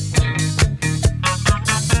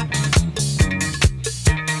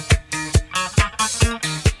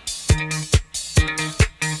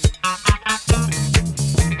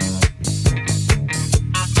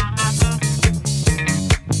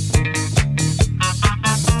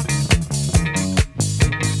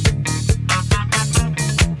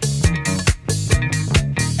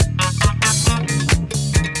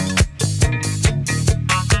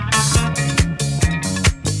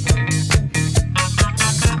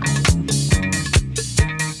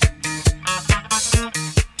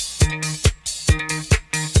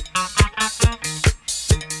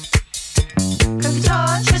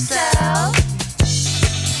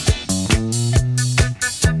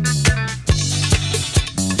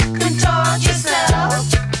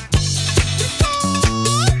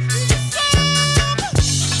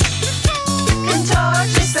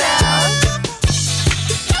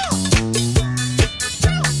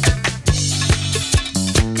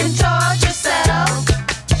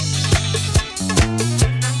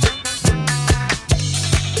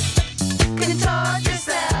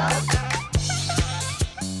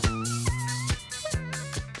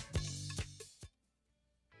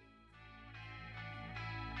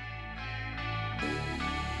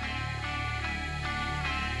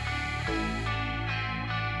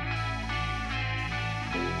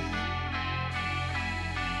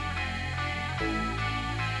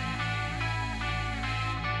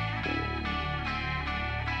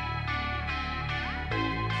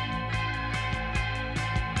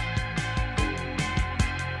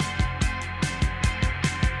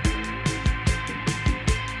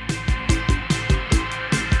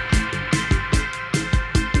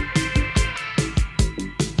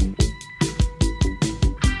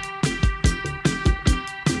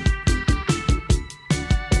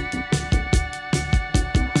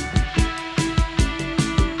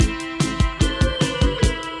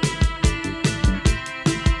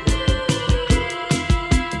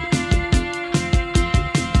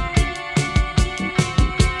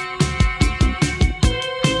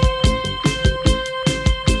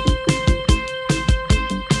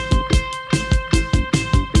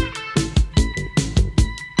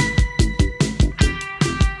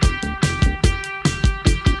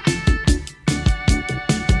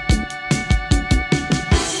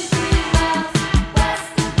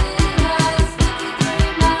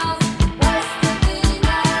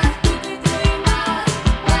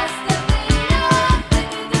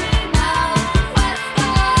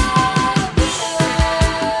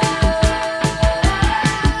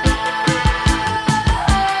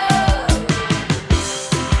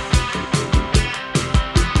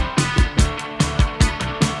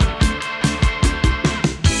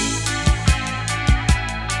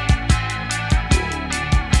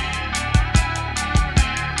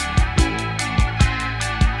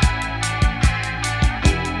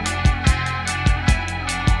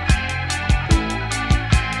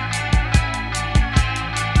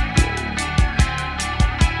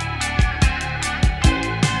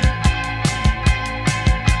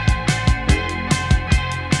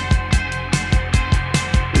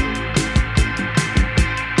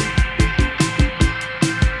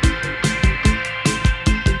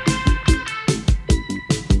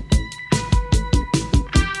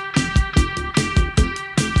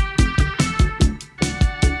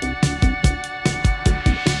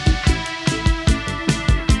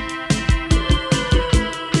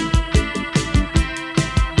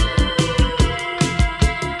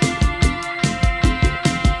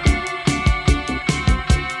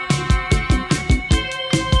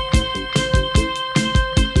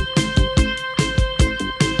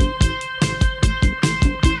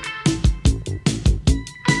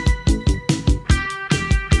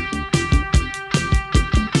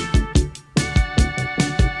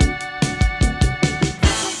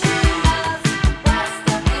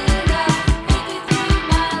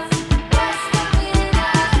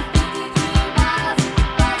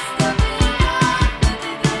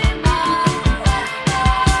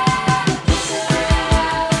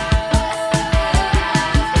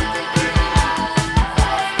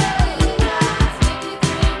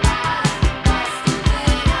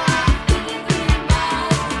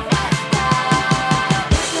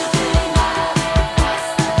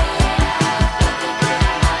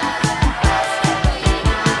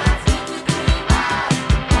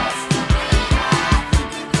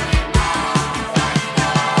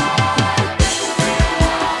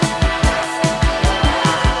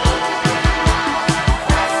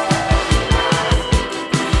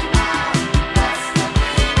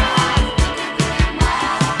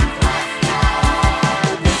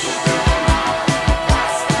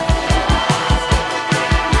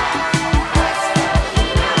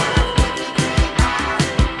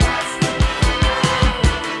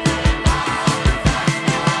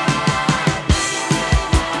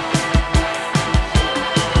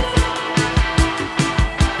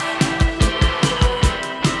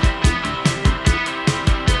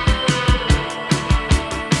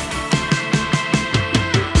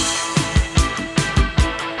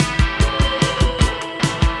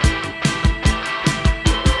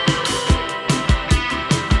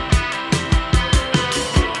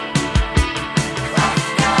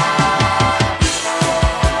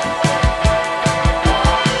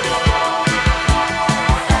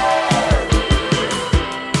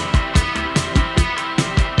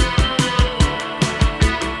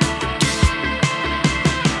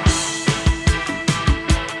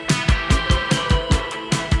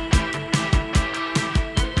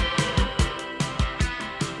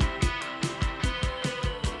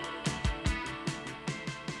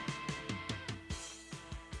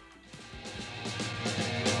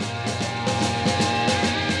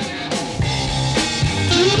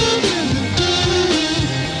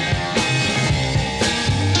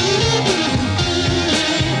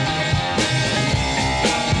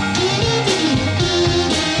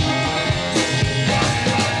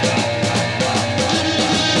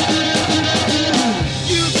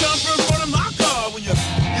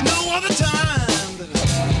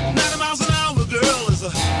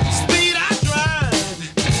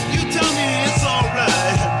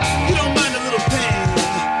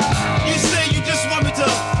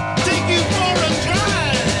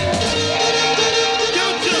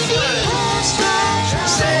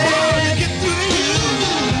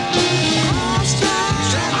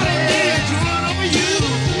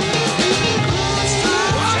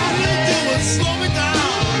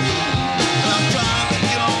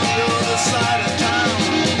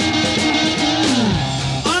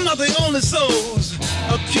 lonely souls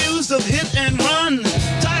accused of hit and run.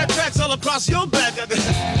 Tire tracks all across your back. I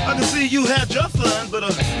can see you had your fun, but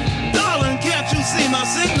darling, can't you see my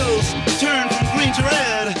signals turn from green to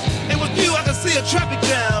red? And with you, I can see a traffic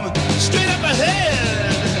jam straight up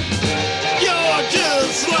ahead. You're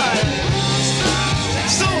just like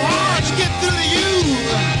so hard to get through to you.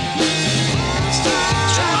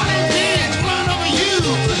 I did run over you.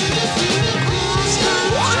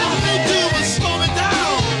 All they do is slow me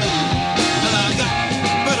down, and I got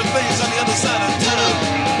better things on the other side of town.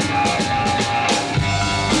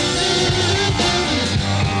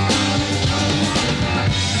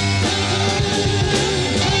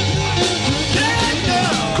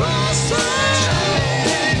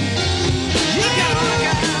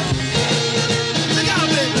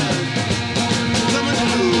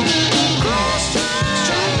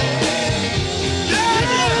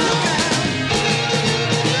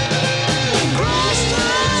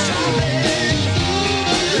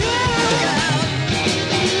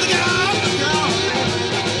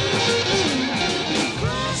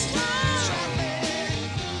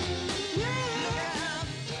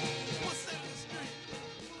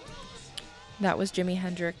 That was Jimi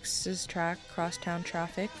Hendrix's track Crosstown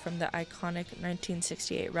Traffic from the iconic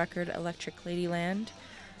 1968 record Electric Ladyland.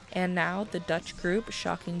 And now the Dutch group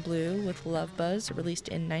Shocking Blue with Love Buzz, released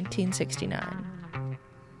in 1969.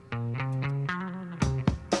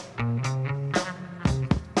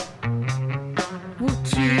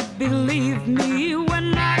 Would you believe me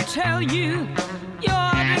when I tell you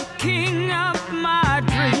you're the king of my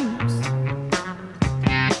dreams?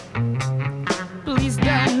 Please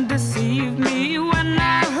don't deceive me when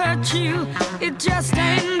I hurt you. It just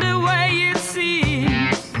ain't the way it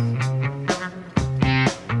seems.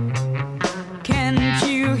 Can't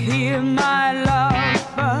you hear my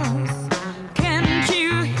love buzz? Can't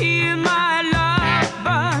you hear my love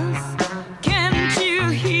buzz? Can't you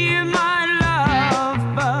hear my love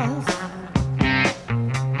buzz?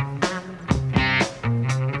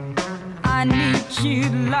 I need you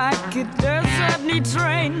like a desert need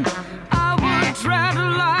rain. I would rather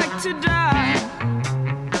like to die.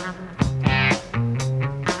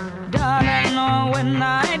 Darling, oh, when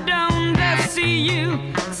I don't see you,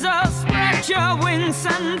 so spread your wings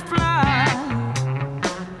and fly.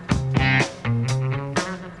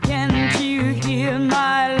 Can't you hear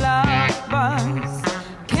my love buzz?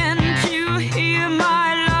 Can't you hear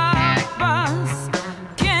my love buzz?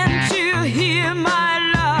 Can't you hear my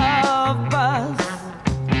love buzz?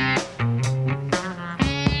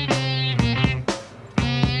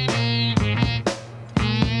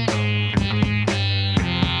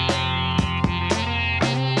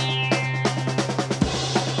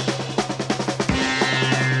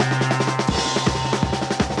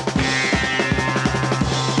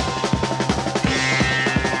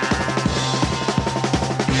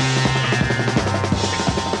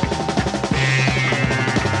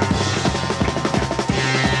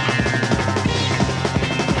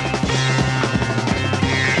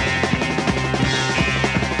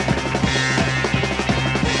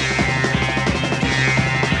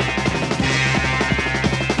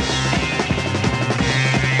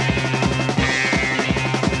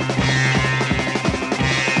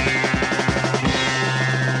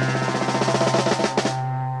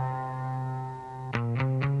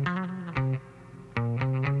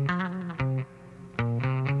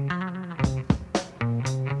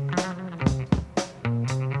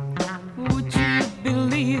 Would you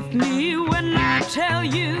believe me when I tell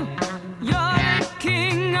you you're the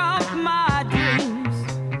king of my dreams?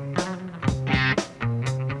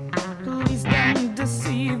 Please don't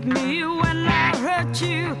deceive me when I hurt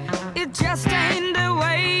you. It just ain't the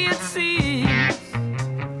way it seems.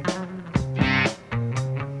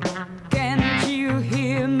 Can't you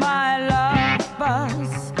hear my love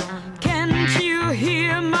buzz? Can't you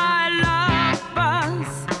hear my love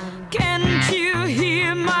buzz? Can't you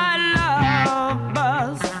hear my love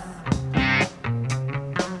buzz?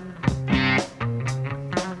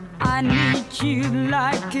 I need you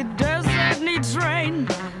like a desert needs rain.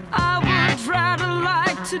 I would rather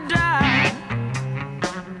like to die.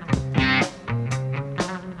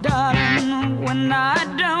 Darling, when I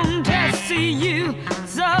don't see you,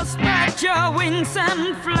 so spread your wings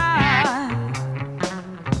and fly.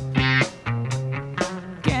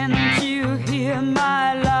 Can't you hear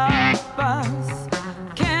my love buzz?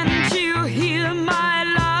 Can't you hear my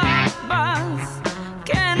love buzz?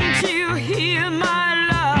 Can't you hear my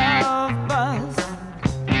love buzz?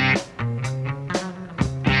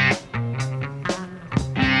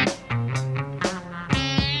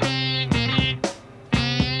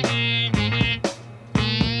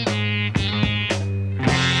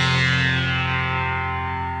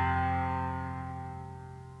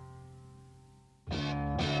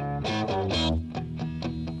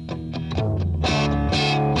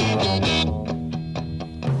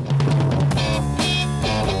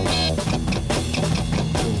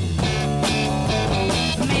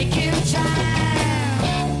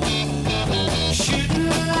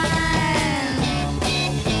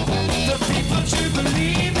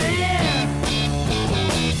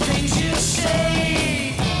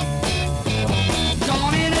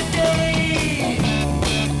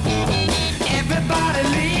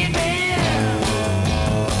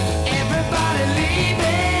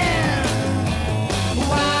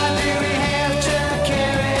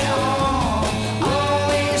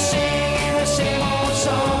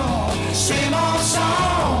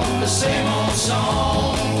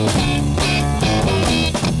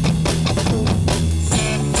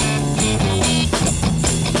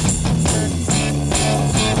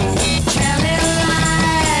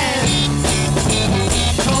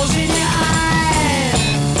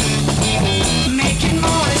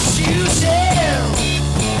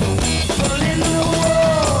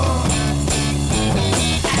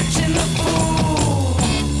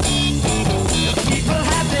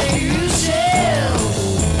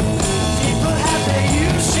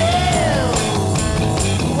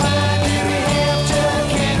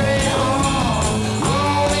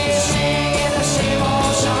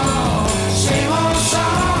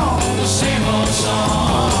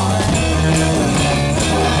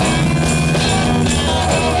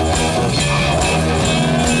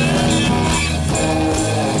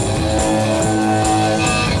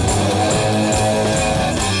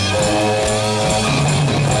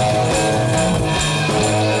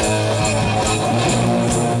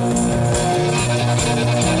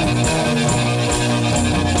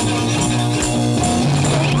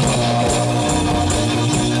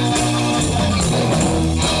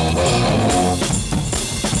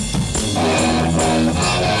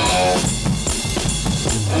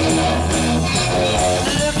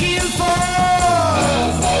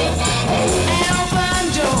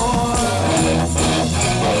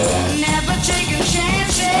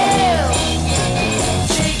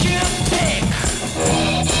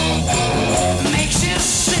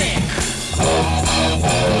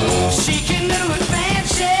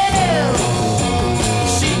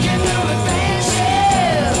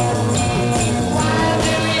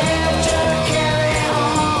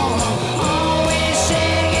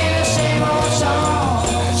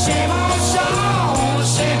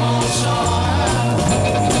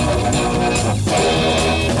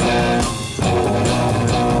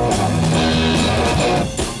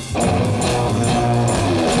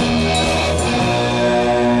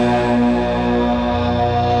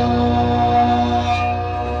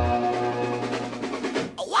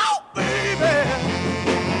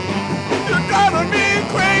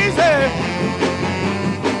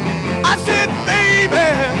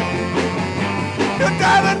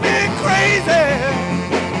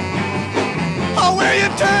 Well, you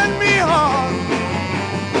turned me on,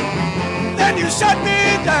 then you shut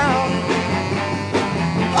me down.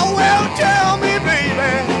 Oh, well, tell me,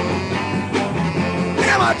 baby,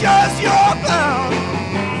 am I just your clown?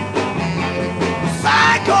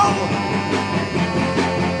 Psycho.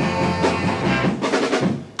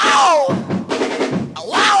 Oh,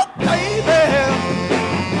 wow, baby,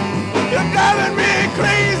 you're driving me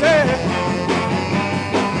crazy.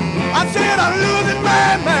 I said I'm losing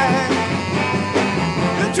my mind.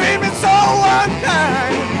 You treat me so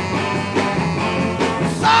unkind.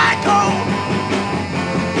 Psycho.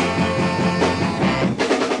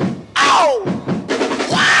 Oh,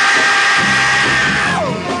 wow.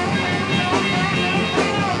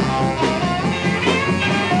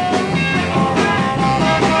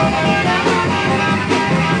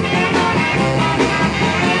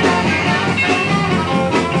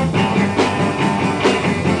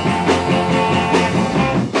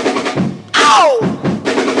 Oh,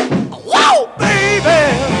 wow, baby,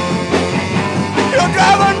 you're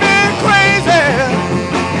driving me crazy.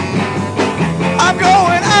 I'm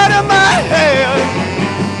going out of my head,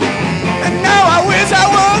 and now I wish I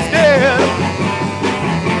was dead.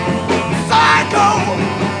 Psycho.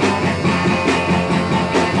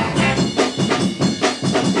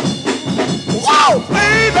 Wow,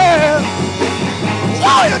 baby,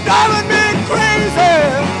 wow, you're driving me crazy.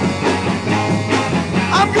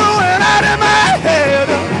 I'm going out of my head.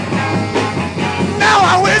 Now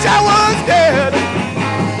I wish I was dead.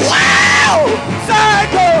 Wow,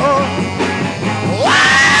 psycho.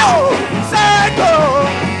 Wow, psycho.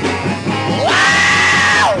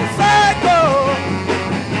 Wow, psycho.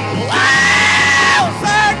 Wow,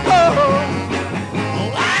 psycho.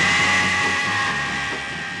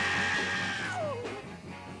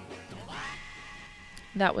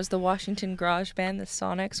 That was the Washington Garage Band, the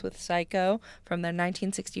Sonics, with Psycho from their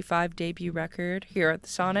 1965 debut record, Here Are the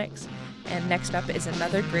Sonics. And next up is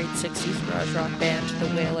another great 60s garage rock band, the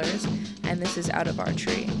Wailers, and this is Out of Our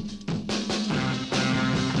Tree.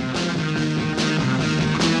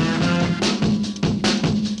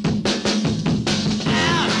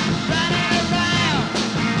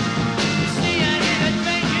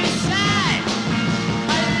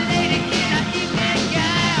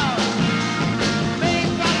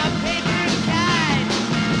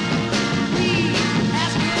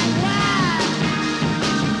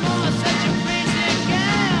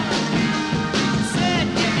 Said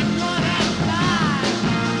if you wanna fly,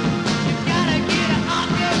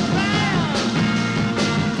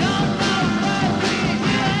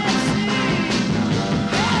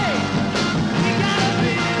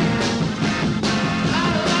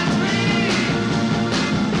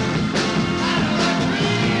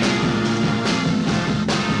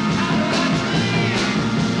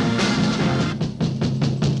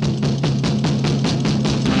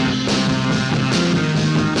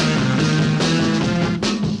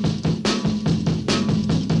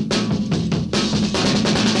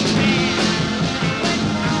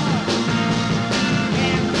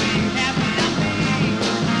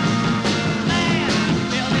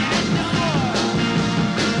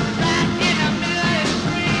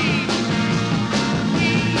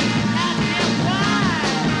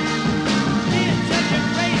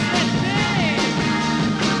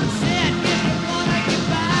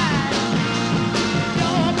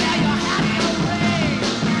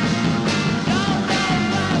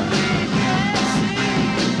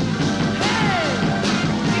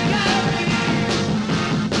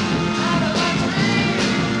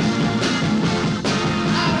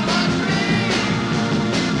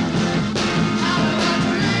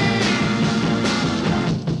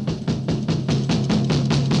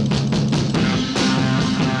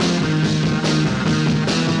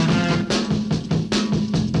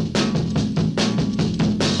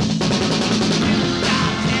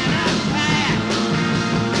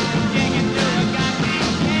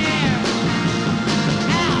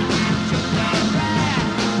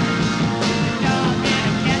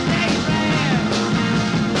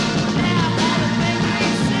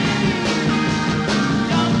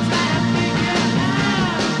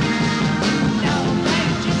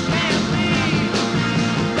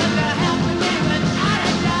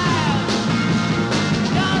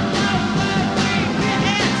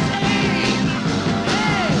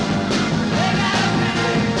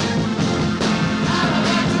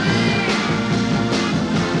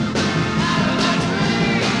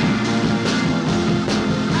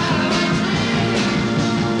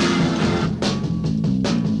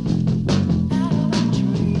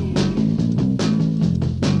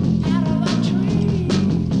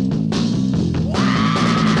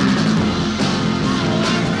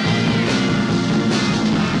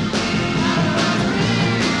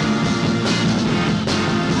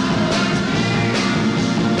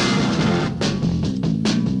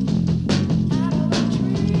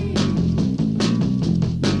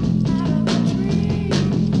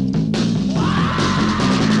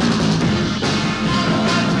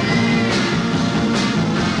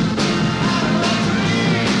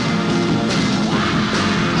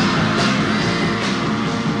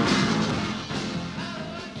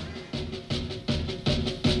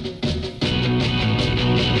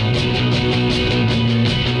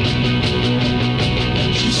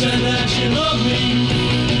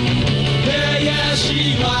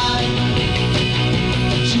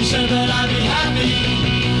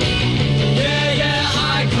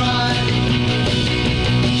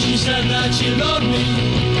 said that she loved me.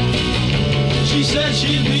 She said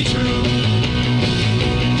she'd be true.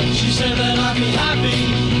 She said that I'd be happy,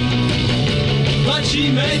 but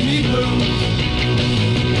she made me blue.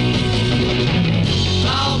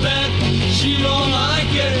 I'll bet she don't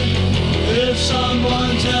like it if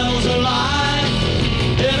someone tells a lie.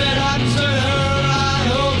 If it happens to her, I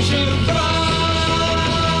hope she'll cry.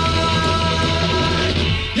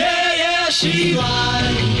 Yeah, yeah, she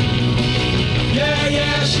lied. Yeah,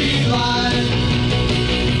 yeah, she lied.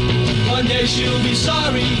 One day she'll be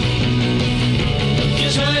sorry.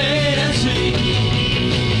 Just wait and see.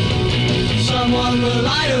 Someone will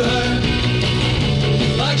lie to her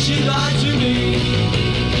like she lied to me.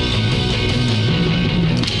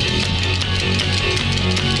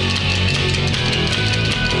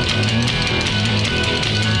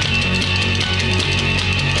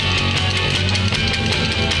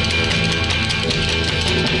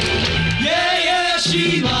 Yeah, yeah,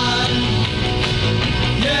 she lied.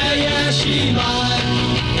 Yeah, yeah, she lied.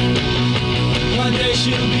 One day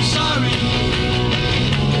she'll be sorry.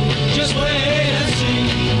 Just wait and see.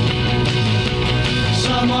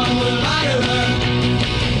 Someone will lie to her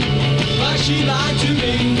like she lied to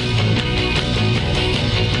me.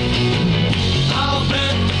 I'll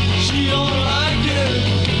bet she don't like it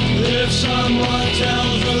if someone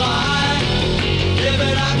tells a lie. If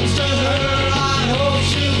it happens to her, I hope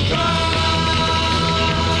she'll cry.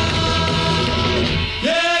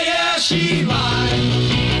 Yeah, yeah, she lied.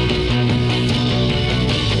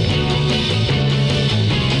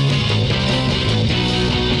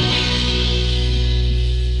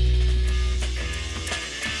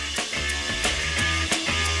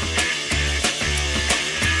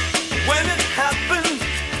 When it happened,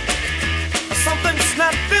 something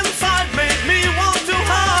snapped inside, made me want to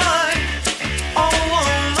hide. All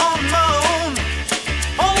alone on my own,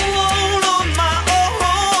 all alone on my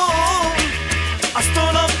own. I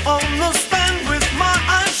stood up on the stand with my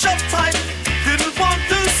eyes shut tight. Didn't want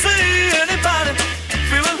to see anybody.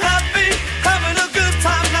 Feeling happy, having a good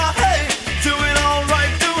time. Now hey, doing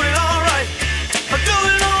alright, doing alright.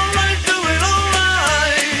 Doing alright, doing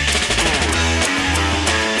alright.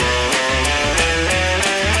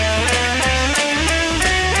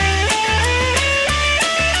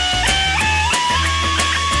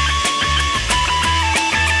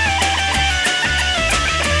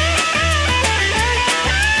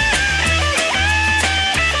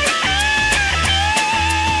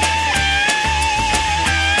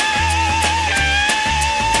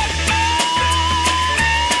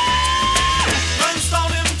 Runs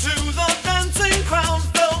down into the dancing crowd,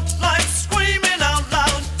 felt like screaming out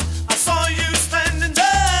loud. I saw you standing there,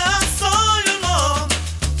 I saw your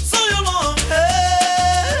long hair.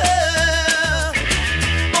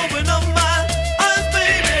 Open up my eyes,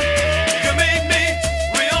 baby. You made me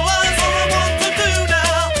realize all I want to do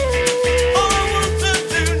now. All I want to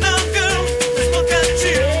do now, girl, is look at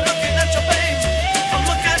you, looking at your baby.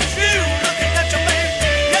 Look at you, looking at your baby.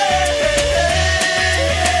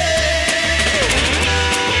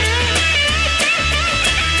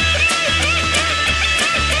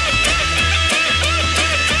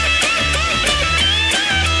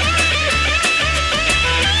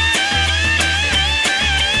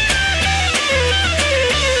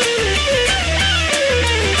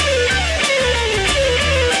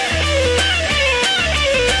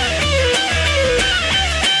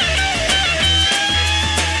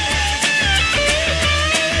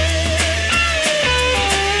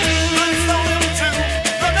 Runs down into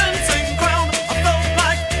the dancing crowd. I felt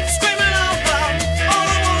like screaming out loud. All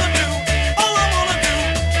I wanna do, all I wanna do,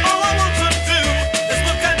 all I want to do is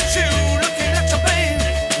look at you, looking at your baby.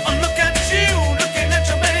 Look at you, looking at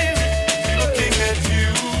your baby. Looking at you,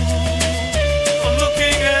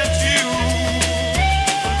 looking at you,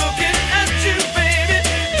 looking at you, baby.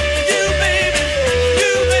 You baby,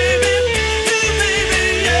 you baby, you baby,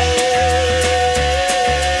 yeah.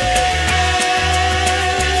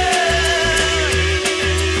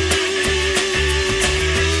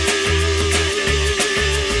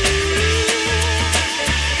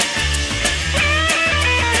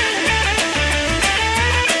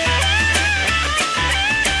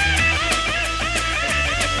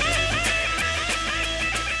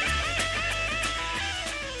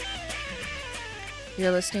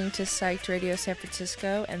 You're listening to Psyched Radio San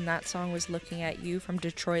Francisco, and that song was Looking at You from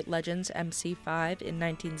Detroit Legends MC5 in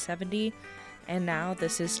 1970. And now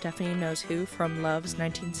this is Stephanie Knows Who from Love's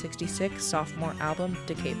 1966 sophomore album,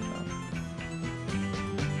 DeCapito.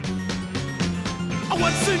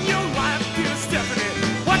 What's in your life, dear Stephanie?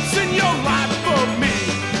 What's in your life for me?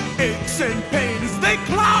 Aches and pains, they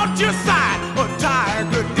cloud your side. A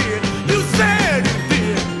tiger did, you said it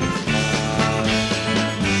did.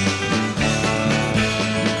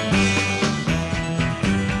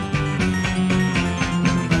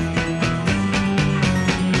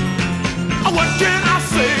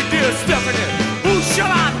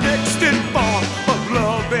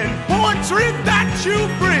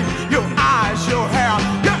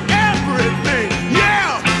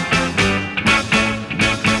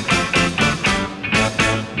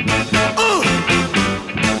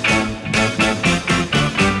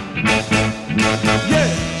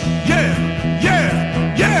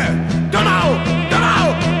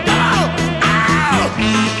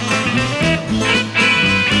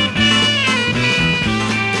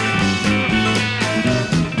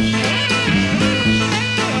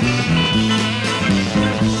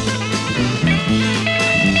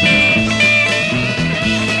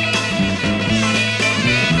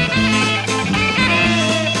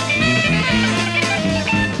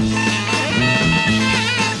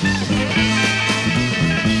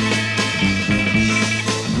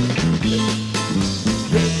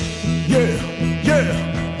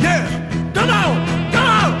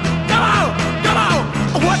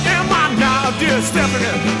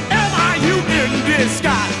 African, M-I-U in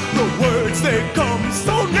disguise. The words, they come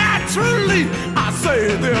so naturally. I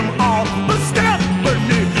say them all, but step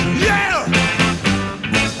beneath. Yeah!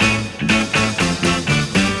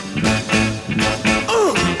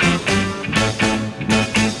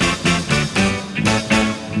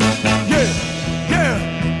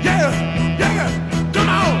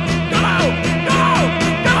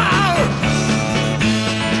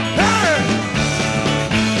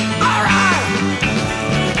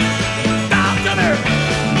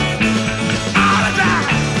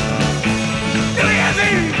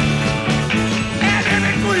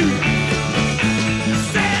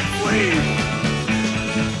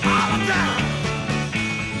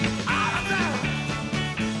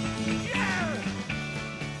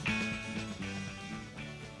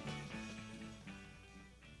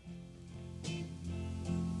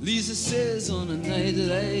 Lisa says on a night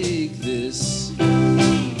like this,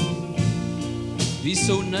 be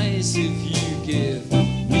so nice if you give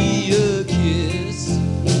me a kiss.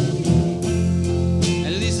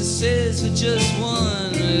 And Lisa says for just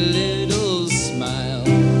one little smile,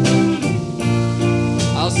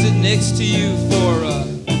 I'll sit next to you for a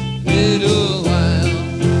little while.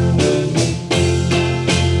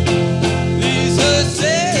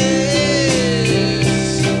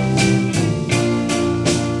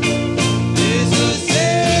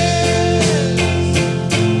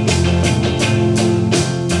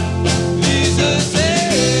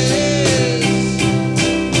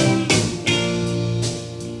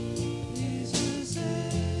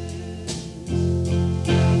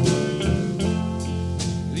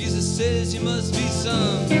 Lisa says, you must be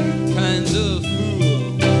some kind of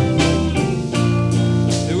fool,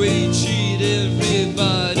 the way you treat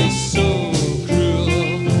everybody so cruel.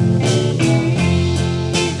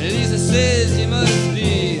 And Lisa says you must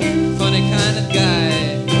be a funny kind of guy,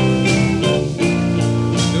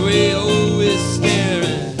 the way you're always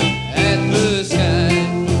staring at the sky.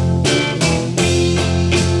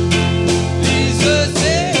 Lisa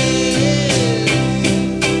says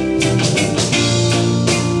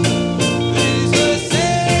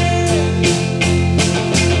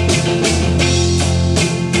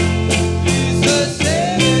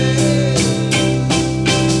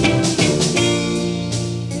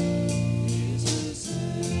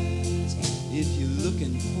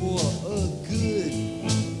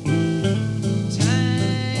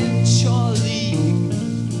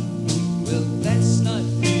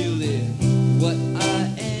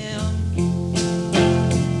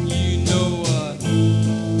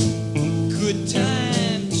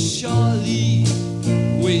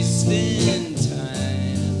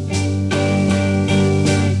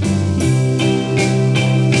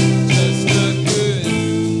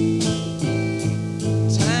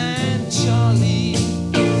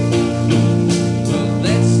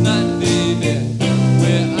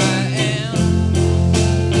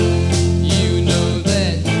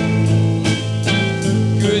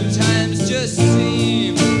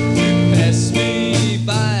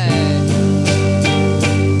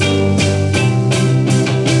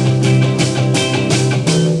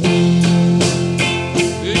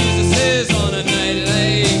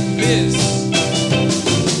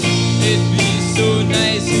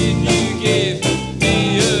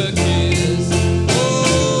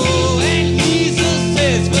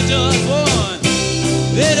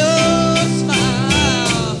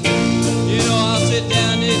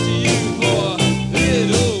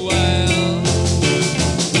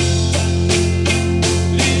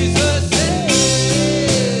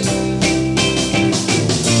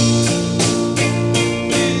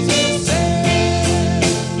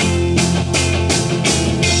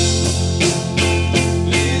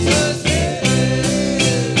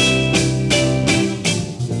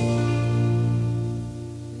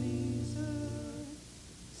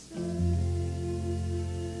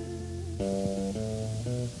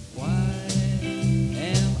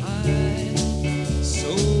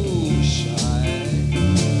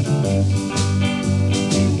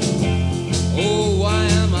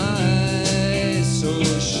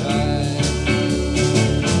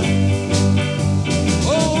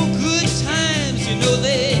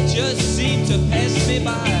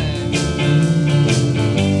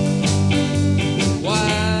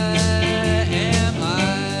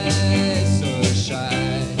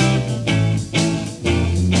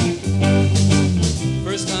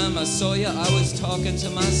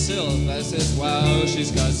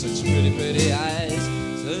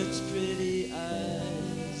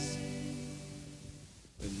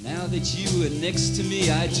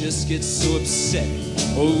just get so upset.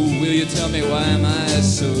 Oh, will you tell me why am I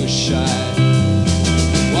so shy?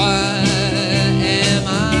 Why am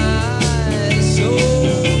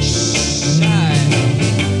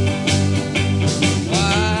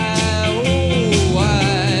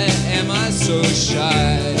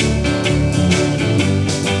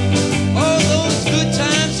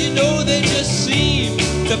just seem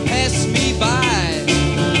to pass me by.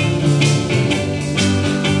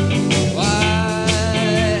 Why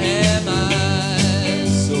am I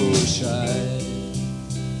so shy?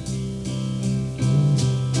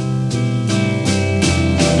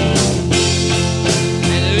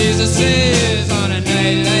 And Lisa says on a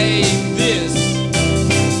night like this,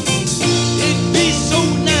 it'd be so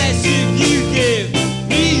nice if you gave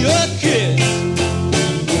me a kiss.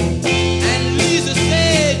 And Lisa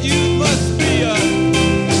said you must be a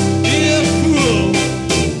dear fool,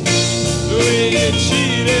 the way you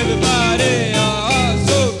treat everybody, oh,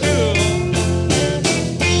 so cruel.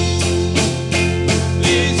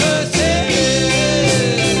 Lisa said,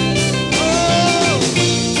 oh,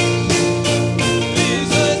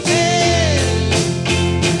 Lisa said,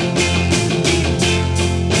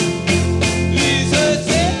 Lisa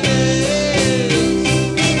said, Lisa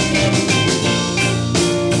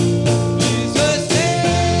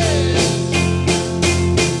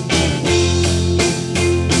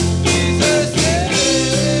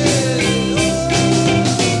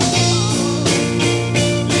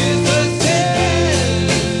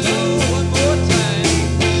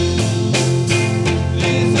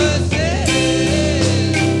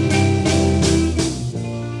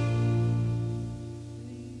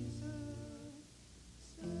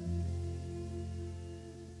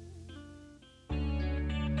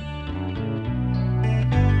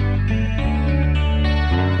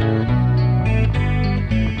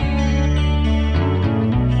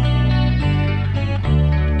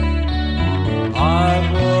I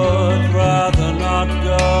would rather not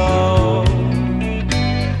go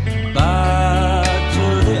back to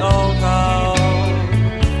the old house.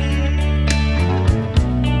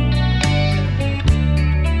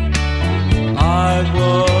 I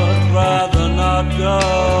would rather not go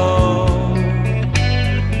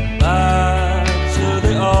back to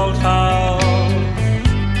the old house.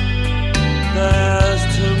 There's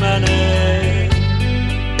too many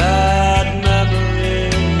bad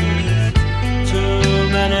memories, too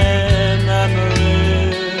many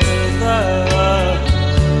memories there.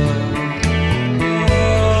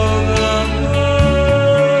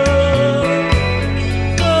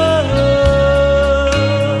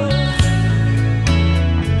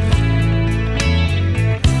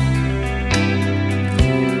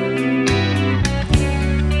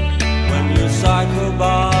 When you cycle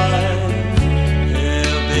by,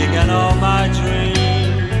 here begin all my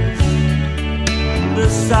dreams, the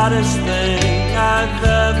saddest thing I've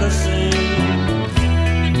ever seen.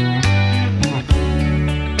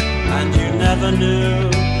 And you never knew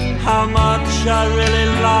how much I really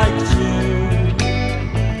liked you,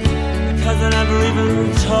 because I never even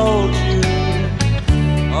told you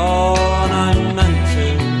all I meant to.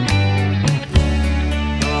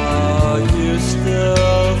 Are you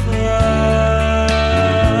still there?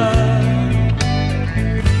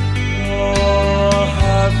 Or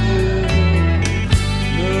have you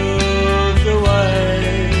moved away?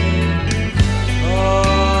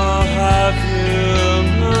 Or have you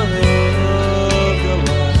moved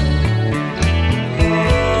away?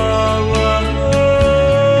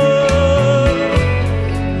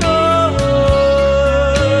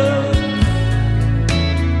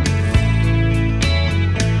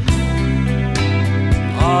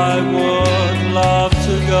 I would love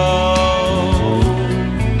to go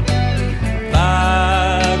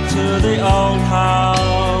back to the old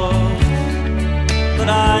house, but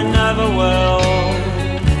I never will.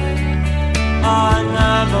 I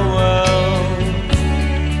never will.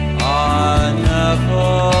 I never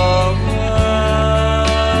will.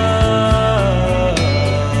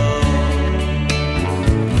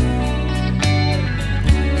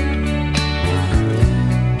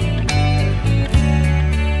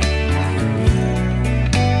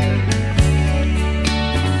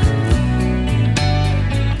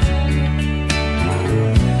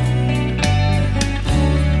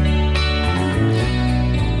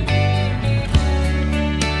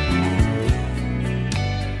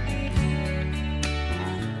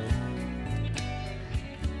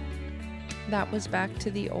 That was Back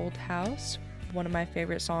to the Old House, one of my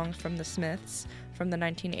favorite songs from The Smiths, from the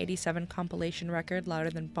 1987 compilation record Louder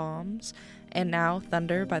Than Bombs, and now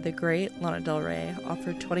Thunder by the great Lana Del Rey off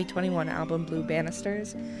her 2021 album Blue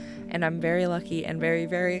Banisters. And I'm very lucky and very,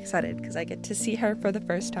 very excited because I get to see her for the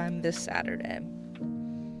first time this Saturday.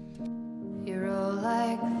 You roll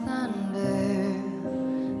like thunder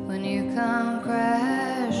when you come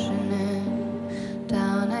crashing in.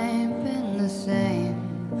 Town ain't been the same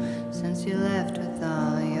since you left with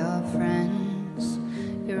all your friends.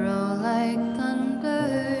 You roll like thunder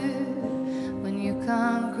when you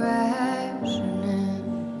come crashing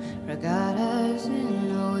in. Regatta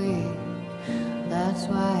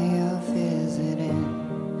that's why you're visiting.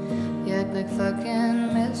 You act like fucking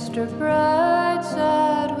Mr.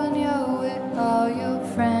 Brightside when you're with all your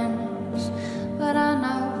friends. But I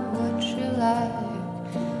know what you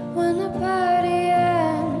like when the party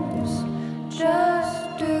ends.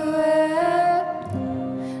 Just do it,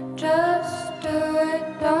 just do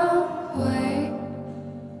it, don't wait.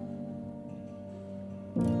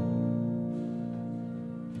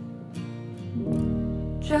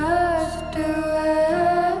 Just do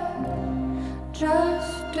it,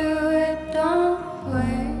 just do it, don't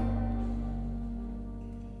wait.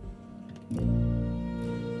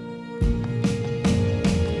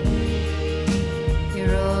 You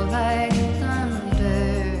roll like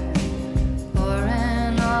thunder,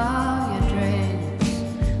 pouring all your drinks.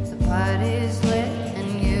 The party's lit and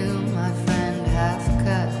you, my friend, half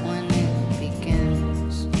cut when it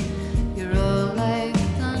begins. You roll like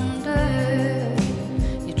thunder,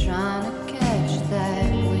 you're trying to catch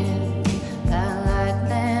that wind, that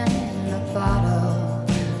lightning in the bottle,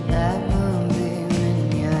 that moonbeam in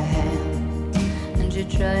your hand. And you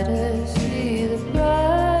try to see the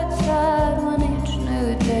bright side when each new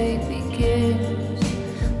day begins.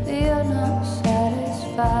 But you're not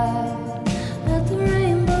satisfied at the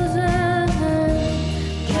rainbow's end.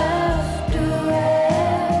 Just do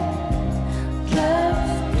it,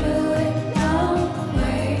 just do it, don't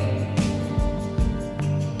wait.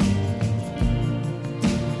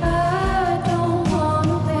 I don't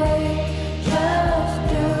wanna wait. Just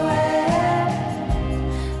do it,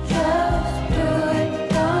 just do it,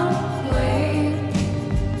 don't wait.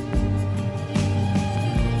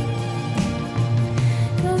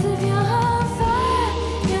 'Cause if you're on fire,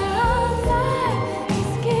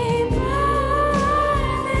 just keep burning.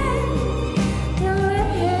 Don't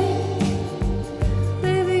wait,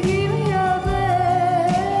 baby, keep me up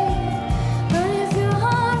there. But if you're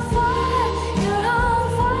on fire,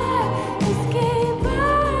 just keep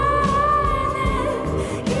burning.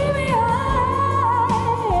 Keep me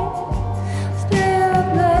high, stay up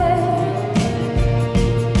there.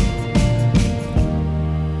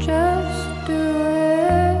 Just do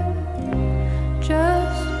it,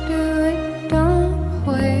 just do it, don't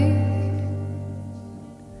wait.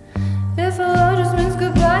 If a love just means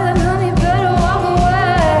goodbye, then honey, better walk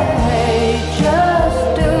away. Just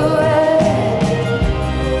do it,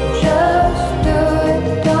 just do it,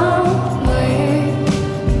 don't wait.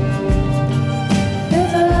 If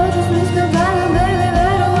a love just means goodbye, then baby,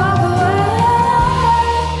 better walk away.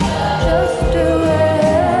 Just do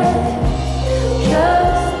it,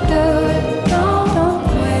 just do it, don't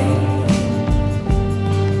wait.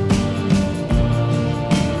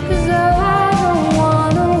 'Cause I don't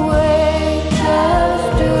wanna wait. Just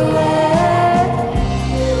do it,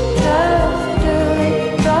 just do it,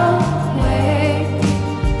 don't wait.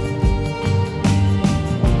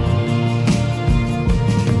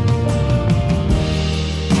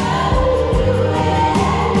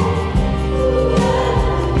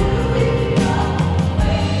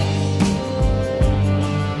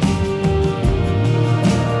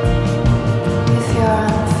 If you're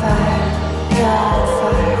on fire, you're on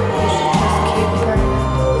fire. You should just keep burning.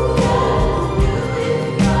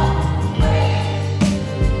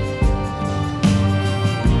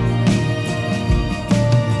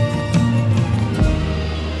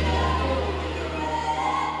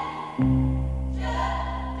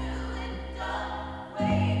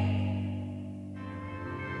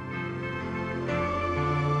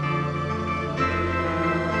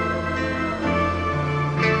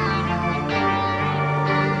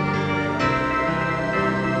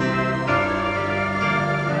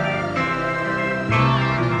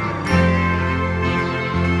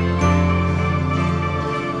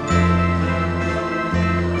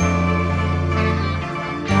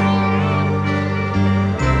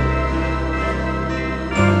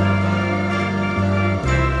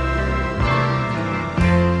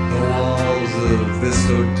 The walls of this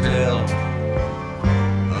hotel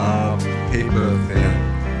are paper thin.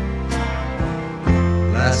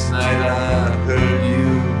 Last night I heard you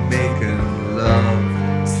making love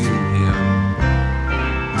to him.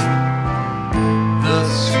 The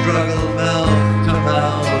struggle mouth to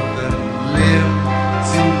mouth and limb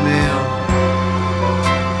to limb.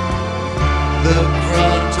 The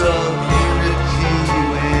grunt of unity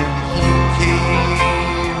when he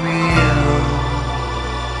came in.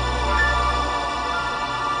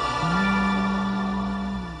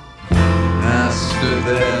 I stood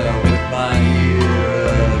there with my ear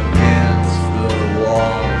against the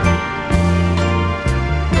wall.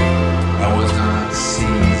 I was not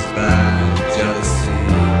seized by jealousy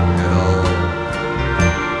at all.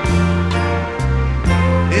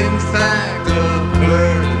 In fact, a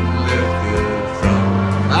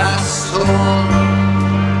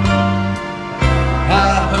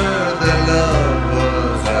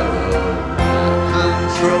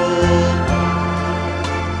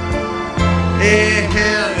A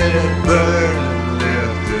heavy burden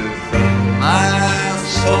lifted from my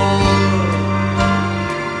soul.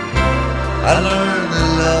 I learned that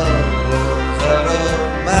love was out of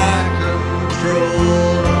my control.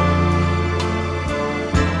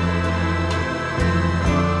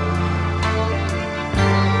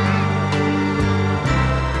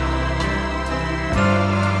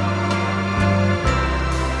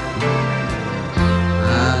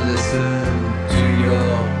 I listened to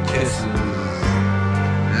your kisses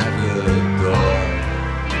at the door.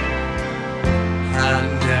 I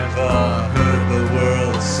never heard the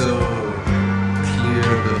world so clear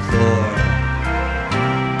before.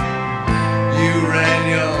 You ran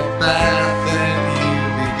your path and you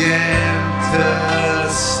began to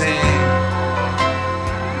sing.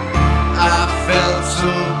 I felt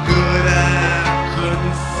so good I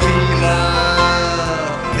couldn't feel a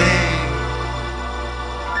thing.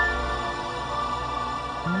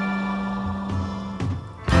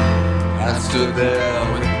 I stood there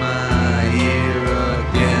with my ear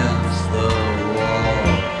against the wall.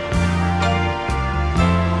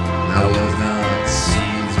 I was not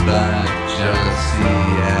seized by jealousy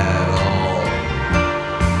at all.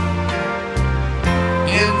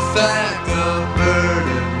 In fact, a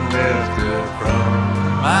burden lifted from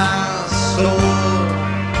my soul.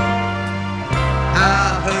 I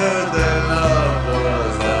heard that love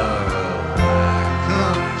was out of my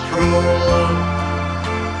control.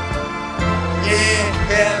 A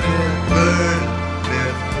heavy burden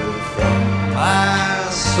lifted from my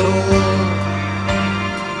soul.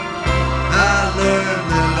 I learned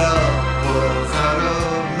that love was out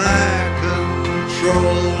of my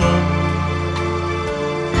control.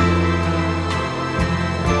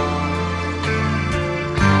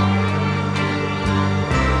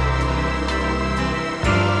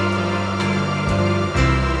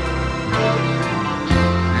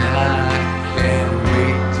 And I can't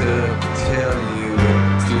wait to tell you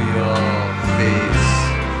to your face.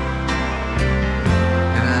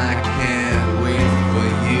 And I can't wait for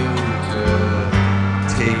you to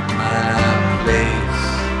take my place.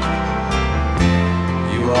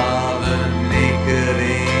 You are the naked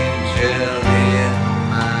angel in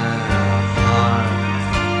my heart.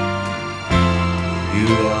 You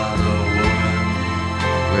are the woman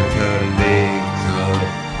with her legs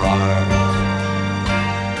apart.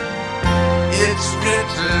 It's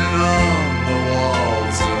written on the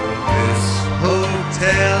walls of this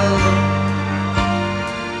hotel.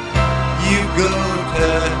 You go to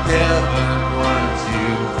heaven once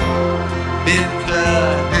you've been to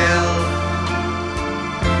hell.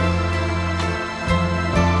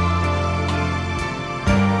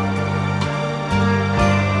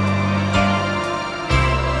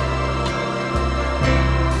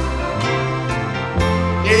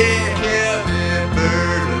 A heavy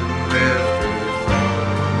burden lifted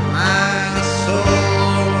from my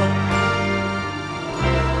soul.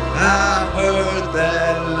 I heard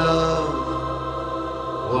that love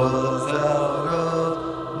was out of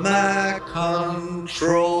my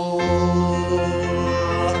control.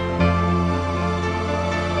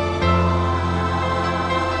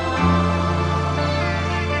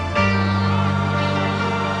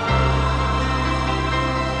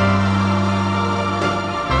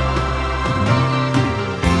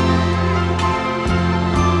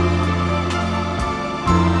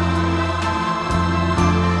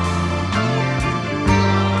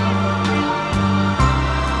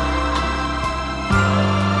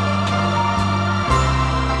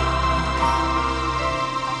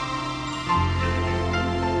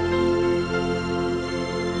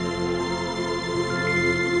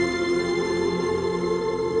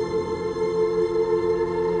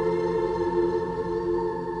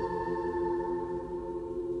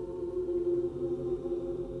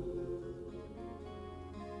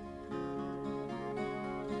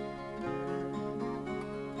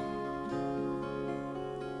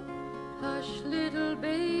 Hush, little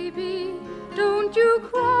baby, don't you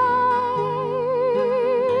cry.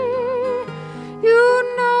 You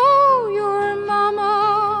know your mama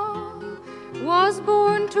was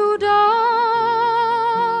born to die.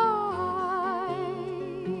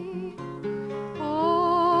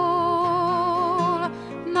 All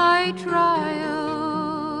my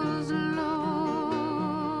trials,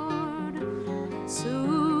 Lord,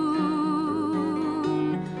 soon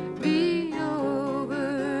be over.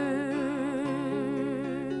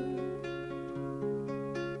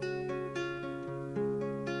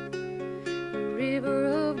 The river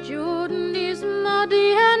of Jordan is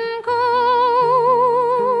muddy and cold.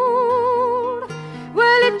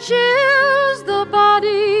 Well, it chills the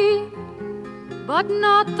body, but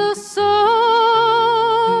not the soul.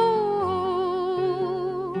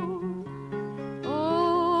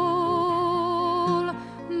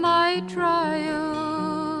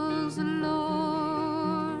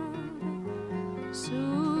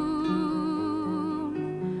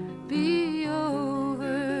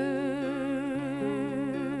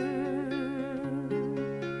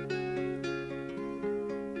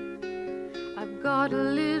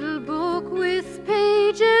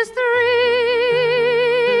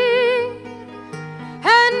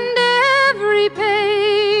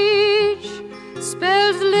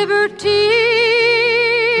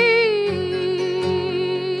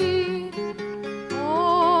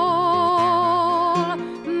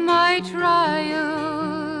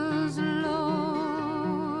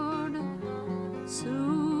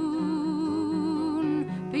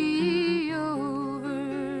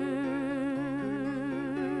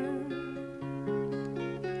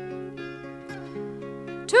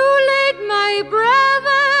 my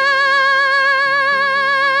brothers.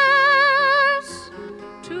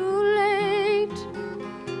 Too late,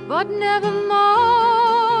 but never mind.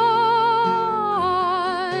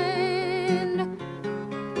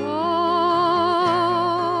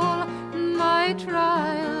 All my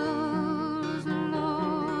trials,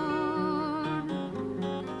 Lord,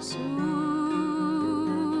 soon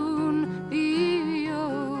be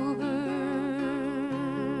over.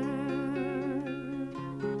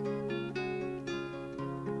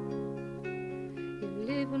 If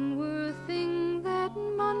living were a thing that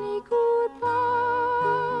money could buy,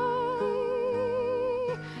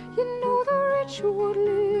 you know the rich would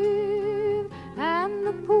live and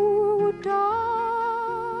the poor would die.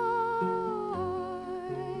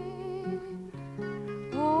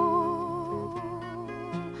 All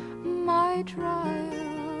my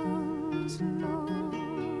trials, Lord,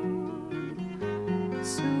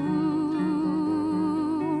 soon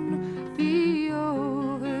be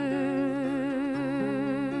over.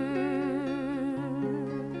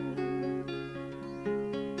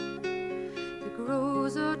 There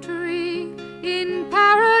grows a tree in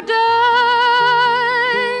paradise,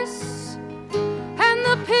 and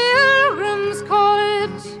the pilgrims call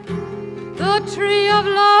it the tree of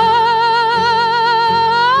life.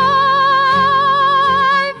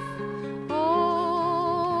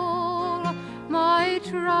 All my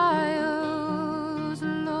trials,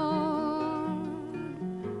 Lord,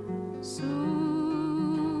 soon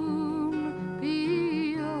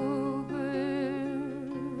be over.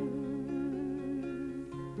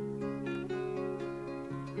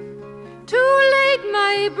 Too late,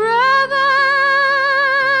 my brothers.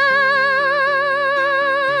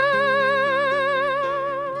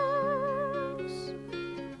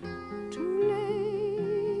 Too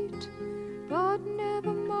late, but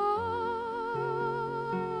never mind.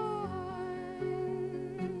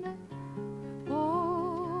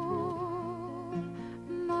 All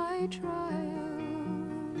my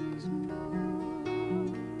trials,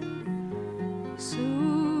 Lord,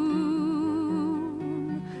 soon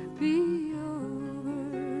be over.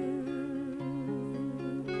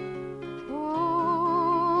 All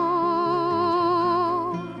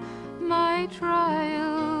my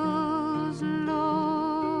trials,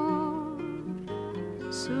 Lord,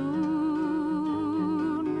 soon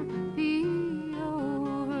be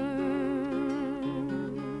over.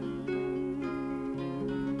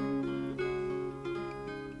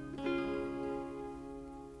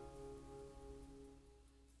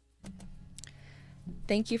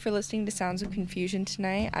 Thank you for listening to Sounds of Confusion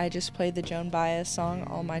tonight. I just played the Joan Baez song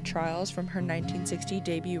All My Trials from her 1960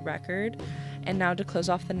 debut record. And now to close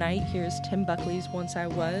off the night, here's Tim Buckley's Once I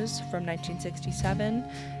Was from 1967.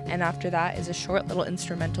 And after that is a short little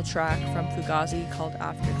instrumental track from Fugazi called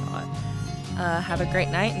Afterthought. Have a great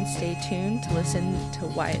night and stay tuned to listen to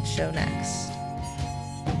Wyatt's show next.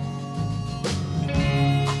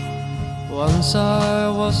 Once I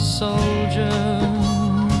was a soldier,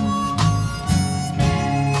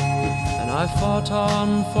 and I fought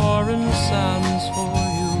on foreign sands for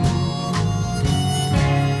you.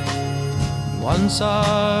 Once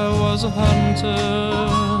I was a hunter,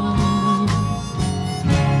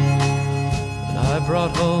 and I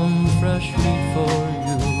brought home fresh meat for you.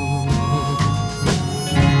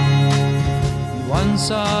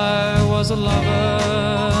 Once I was a lover,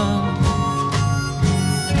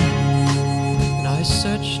 I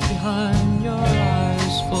searched behind your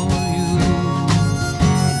eyes for you.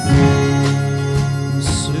 And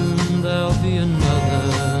soon there'll be another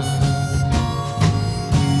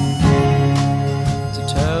to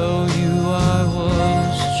tell you I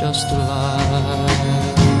was just alive.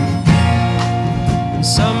 And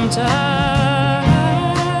sometimes